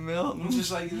man, Milton. It's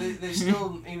just like they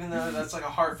still, even though that's like a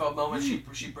heartfelt moment,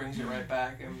 she brings it right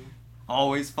back. And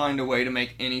always find a way to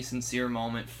make any sincere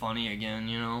moment funny again,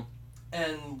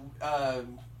 And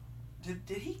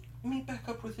did he meet back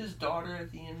up with his daughter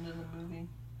at the end of the movie?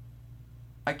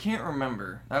 I can't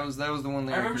remember. That was the one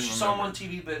thing I remember she saw him on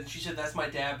TV, but she said that's my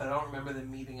dad, but I don't remember them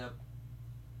meeting up.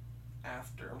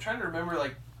 after? I'm trying to remember,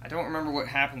 like... I don't remember what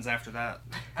happens after that.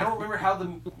 I don't remember how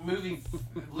the movie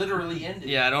literally ended.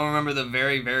 Yeah, I don't remember the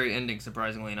very, very ending,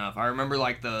 surprisingly enough. I remember,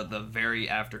 like, the very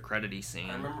after-credity scene.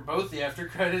 I remember both the after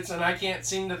credits, and I can't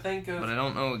seem to think of... But I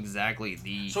don't know exactly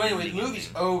the... So anyway, the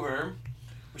movie's over.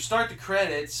 We start the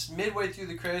credits. Midway through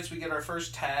the credits, we get our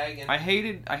first tag. And I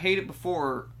hated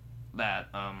before that.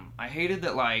 I hated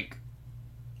that, like,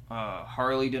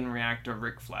 Harley didn't react to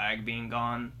Rick Flag being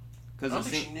gone. I don't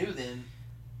think she knew then.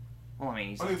 Well, I mean,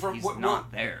 he's what,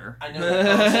 not there. I know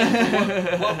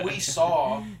that. What we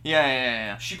saw...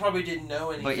 Yeah. She probably didn't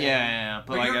know anything. But yeah.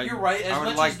 But you're right.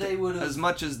 As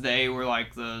much as they were,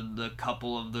 like, the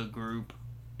couple of the group,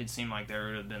 it seemed like there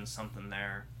would have been something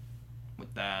there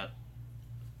with that.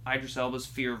 Idris Elba's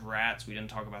fear of rats, we didn't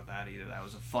talk about that either. That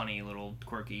was a funny little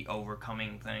quirky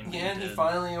overcoming thing. Yeah, and he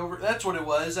finally that's what it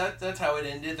was. That's how it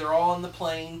ended. They're all on the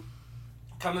plane,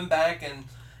 coming back, and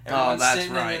everyone's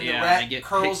sitting, right. and then the rat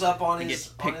curls up on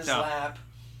his lap,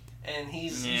 and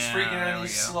he's freaking out.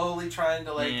 He's slowly trying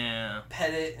to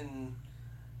pet it and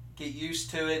get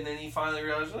used to it, and then he finally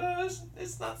realizes,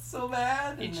 it's not so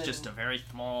bad. And it's just a very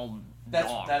small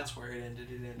dog. That's where it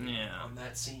ended. It ended on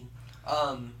that scene.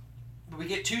 We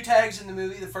get 2 tags in the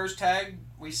movie. The first tag,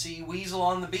 we see Weasel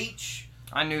on the beach.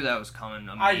 I knew that was coming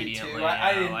immediately. I did too.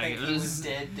 I didn't think he was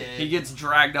dead. He gets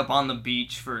dragged up on the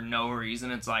beach for no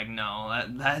reason. It's like, no,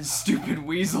 that stupid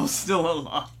Weasel's still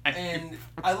alive. And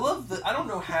I love I don't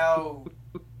know how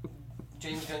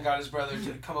James Gunn got his brother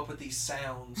to come up with these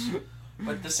sounds,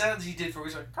 but the sounds he did for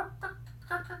Weasel,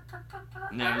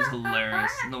 it was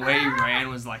hilarious. And the way he ran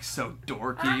was like so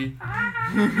dorky.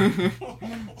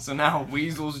 So now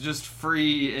Weasel's just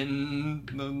free in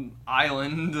the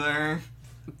island there.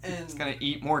 And he's gonna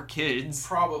eat more kids.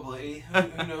 Probably.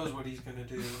 Who knows what he's gonna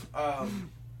do.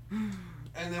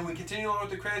 And then we continue on with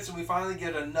the credits, and we finally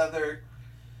get another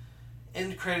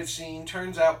end credit scene.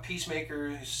 Turns out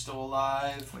Peacemaker is still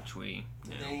alive. Which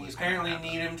they apparently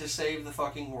need him to save the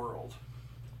fucking world.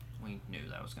 We knew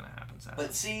that was going to happen, sadly.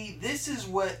 But see, this is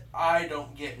what I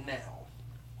don't get now.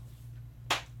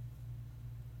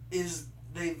 Is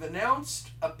they've announced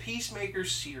a Peacemaker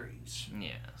series.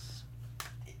 Yes.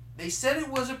 They said it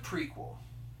was a prequel.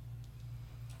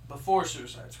 Before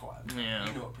Suicide Squad. Yeah.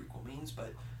 You know what prequel means,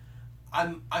 but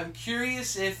I'm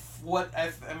curious if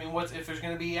there's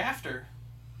going to be after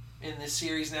in this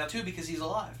series now too, because he's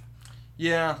alive.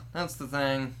 Yeah, that's the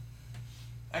thing.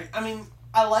 I mean,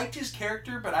 I liked his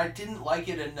character, but I didn't like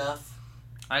it enough.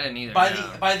 I didn't either.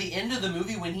 By the end of the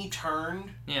movie, when he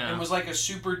turned and was like a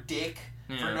super dick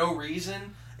for no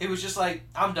reason, it was just like,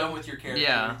 I'm done with your character.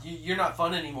 Yeah. You're not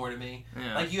fun anymore to me.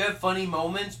 Yeah. Like, you have funny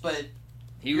moments, but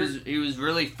he was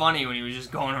really funny when he was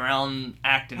just going around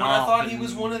acting off. I thought he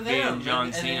was one of them.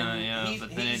 John Cena,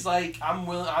 he's like, I'm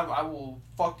willing. I will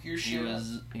fuck your shit.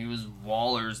 He was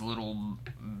Waller's little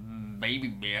baby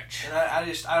bitch. And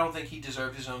I don't think he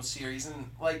deserved his own series. And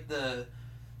like the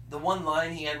one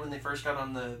line he had when they first got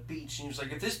on the beach, and he was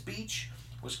like, if this beach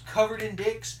was covered in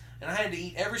dicks and I had to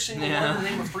eat every single one in the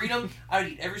name of freedom, I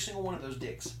would eat every single one of those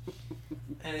dicks.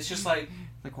 And it's just like,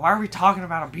 why are we talking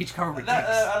about a beach covered with dicks?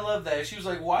 I love that. She was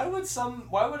like, why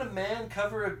would a man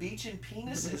cover a beach in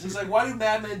penises? It's like, why do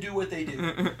madmen do what they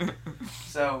do?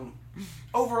 So,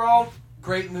 overall,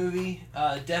 great movie.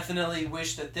 Definitely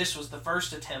wish that this was the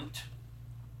first attempt.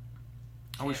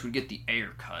 I wish we'd get the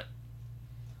Ayer cut.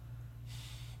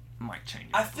 Might change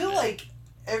it. I feel like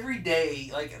every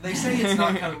day, like, they say it's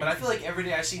not coming, but I feel like every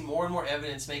day I see more and more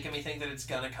evidence making me think that it's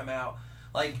gonna come out.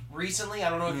 Like, recently, I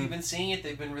don't know if you've been seeing it,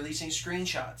 they've been releasing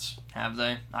screenshots. Have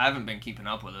they? I haven't been keeping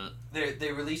up with it.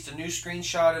 They released a new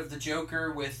screenshot of the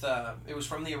Joker with, it was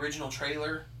from the original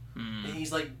trailer. And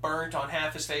he's, like, burnt on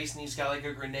half his face, and he's got, like,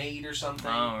 a grenade or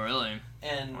something. Oh, really?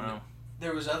 And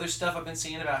there was other stuff I've been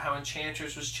seeing about how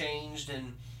Enchantress was changed,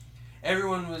 and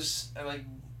everyone was, like,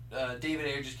 David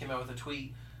Ayer just came out with a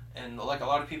tweet, and, like, a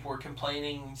lot of people were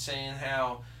complaining, saying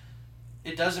how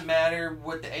it doesn't matter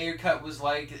what the Ayer cut was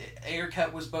like. The Ayer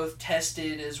cut was both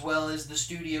tested as well as the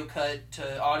studio cut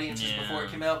to audiences before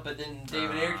it came out, but then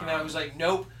David Ayer came out and was like,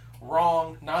 nope,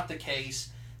 wrong, not the case.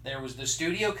 There was the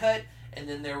studio cut, and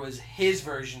then there was his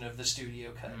version of the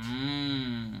studio cut.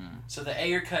 So the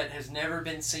Ayer cut has never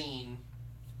been seen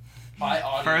by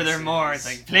audiences. Furthermore, it's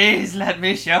like, please let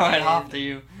me show it off to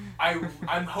you.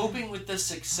 I'm hoping with the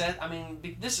success. I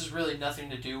mean, this is really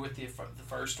nothing to do with the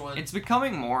first one. It's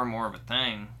becoming more and more of a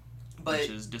thing, which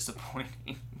is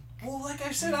disappointing. Well, like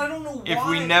I said, I don't know why. If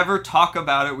we never talk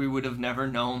about it, we would have never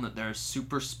known that there's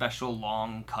super special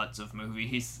long cuts of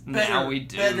movies. Now we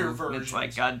do. Better versions. It's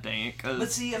like, god dang it.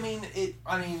 But see, I mean,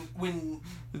 when...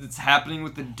 It's happening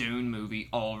with the Dune movie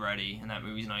already, and that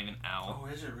movie's not even out. Oh,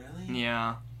 is it really?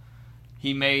 Yeah.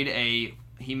 He made I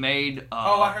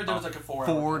heard there was like a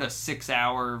 4 to 6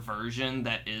 hour version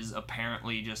that is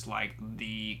apparently just like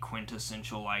the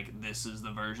quintessential, like, this is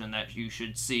the version that you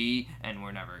should see, and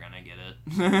we're never gonna get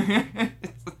it.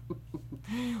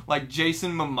 Like,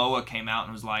 Jason Momoa came out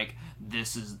and was like,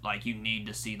 this is, like, you need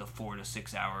to see the 4 to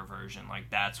 6 hour version. Like,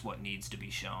 that's what needs to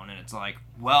be shown. And it's like,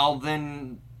 well,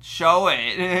 then show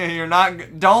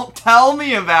it. Don't tell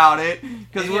me about it,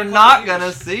 because we're not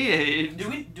gonna see it.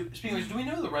 Speaking of which, do we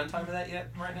know the runtime of that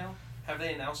yet, right now? Have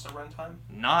they announced a runtime?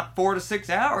 Not 4 to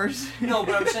 6 hours. No,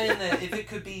 but I'm saying that if it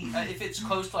could be, if it's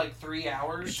close to like 3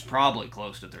 hours. It's probably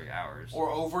close to 3 hours.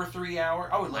 Or over 3 hours.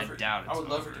 I would love for it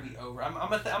to be over. I'm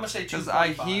gonna say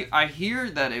 2.5. Because I hear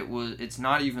that it's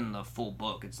not even the full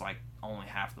book. It's like only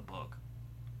half the book.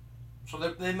 So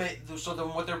then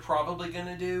what they're probably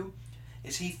gonna do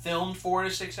is he filmed 4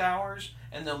 to 6 hours,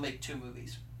 and they'll make 2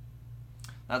 movies.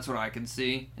 That's what I can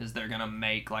see, is they're going to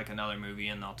make like another movie,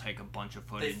 and they'll take a bunch of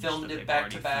footage they filmed that it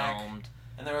back to back, filmed,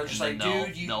 and they're just like,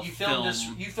 dude, you filmed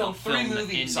 3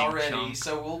 movies already, chunk.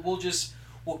 So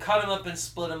we'll cut them up and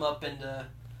split them up into...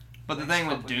 But the thing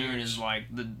with Dune is, like,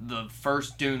 the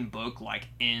first Dune book, like,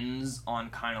 ends on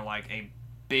kind of like a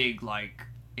big, like,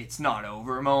 it's not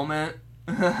over moment.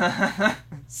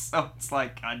 So it's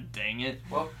like, god dang it.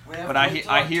 Well,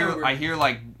 I hear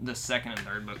like the second and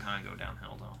third book kind of go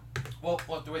downhill though. Well,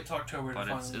 we'll have to wait till October. But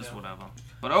it's whatever.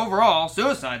 But overall,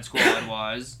 Suicide Squad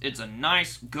wise, it's a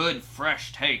nice, good,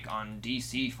 fresh take on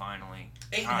DC finally.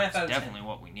 8.5 out of 10. Definitely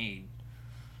what we need.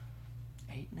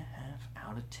 8.5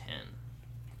 out of 10.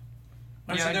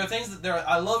 Yeah, there are things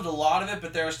I loved a lot of it,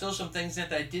 but there are still some things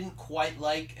that I didn't quite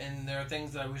like, and there are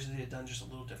things that I wish they had done just a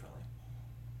little differently.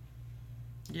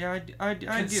 Yeah, I'd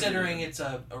considering it's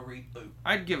a reboot.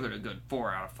 I'd give it a good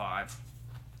 4 out of 5.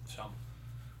 So,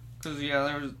 because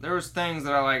there was things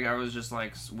that I was just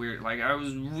like weird. Like I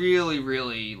was really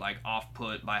really like off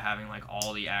put by having like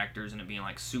all the actors and it being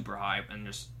like super hype and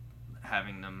just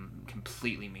having them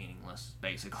completely meaningless,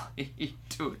 basically,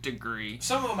 to a degree.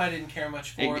 Some of them I didn't care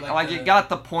much for. It got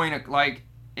the point of like.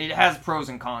 It has pros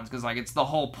and cons, because, like, it's the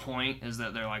whole point is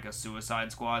that they're, like, a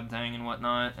Suicide Squad thing and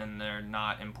whatnot, and they're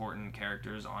not important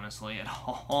characters, honestly, at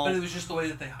all. But it was just the way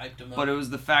that they hyped them up. But it was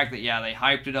the fact that, yeah, they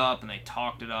hyped it up, and they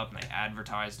talked it up, and they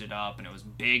advertised it up, and it was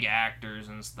big actors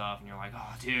and stuff, and you're like,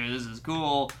 oh, dude, this is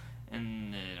cool,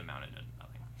 and it amounted to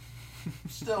nothing.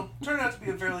 Still, turned out to be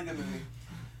a fairly good movie.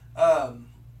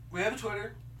 We have a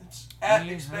Twitter. It's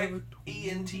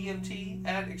 @ExpectENTMT,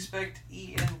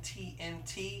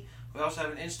 @ExpectENTMT. We also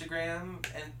have an Instagram,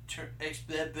 and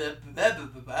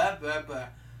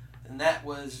that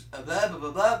was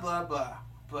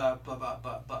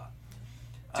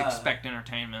It's Expect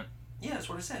Entertainment. Yeah, that's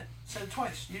what I said. I said it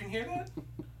twice. You didn't hear that?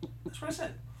 That's what I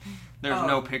said. There's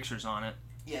no pictures on it.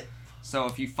 Yeah. So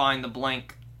if you find the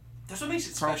blank that's what makes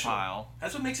it profile, special.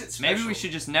 That's what makes it special. Maybe we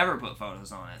should just never put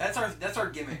photos on it. That's our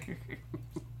gimmick.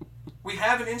 We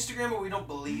have an Instagram, but we don't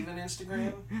believe in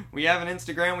Instagram. We have an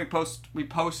Instagram. We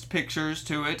post pictures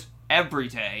to it every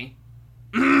day.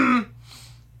 We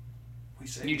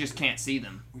say you just can't see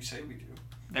them. We say we do.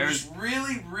 There's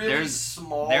really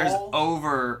small. There's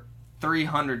over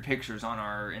 300 pictures on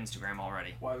our Instagram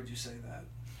already. Why would you say that?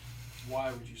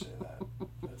 Why would you say that?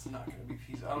 That's not going to be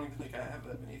feasible. I don't even think I have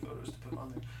that many photos to put on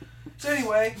there. So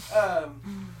anyway,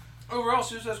 overall,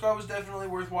 Suicide Squad was definitely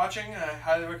worth watching. I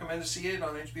highly recommend to see it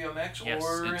on HBO Max. Yes,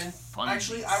 it's fun.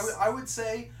 Actually, I would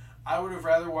say I would have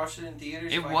rather watched it in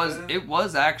theaters. It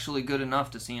was actually good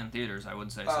enough to see in theaters. I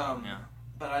would say so. Yeah.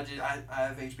 But I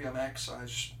have HBO Max, so I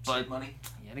just saved money.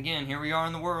 Yet again, here we are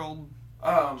in the world.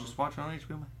 Just watch it on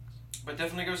HBO Max. But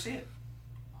definitely go see it.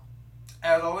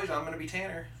 As always, I'm going to be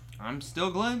Tanner. I'm still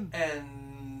Glenn.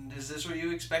 And is this what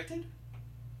you expected?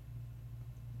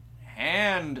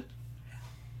 Hand.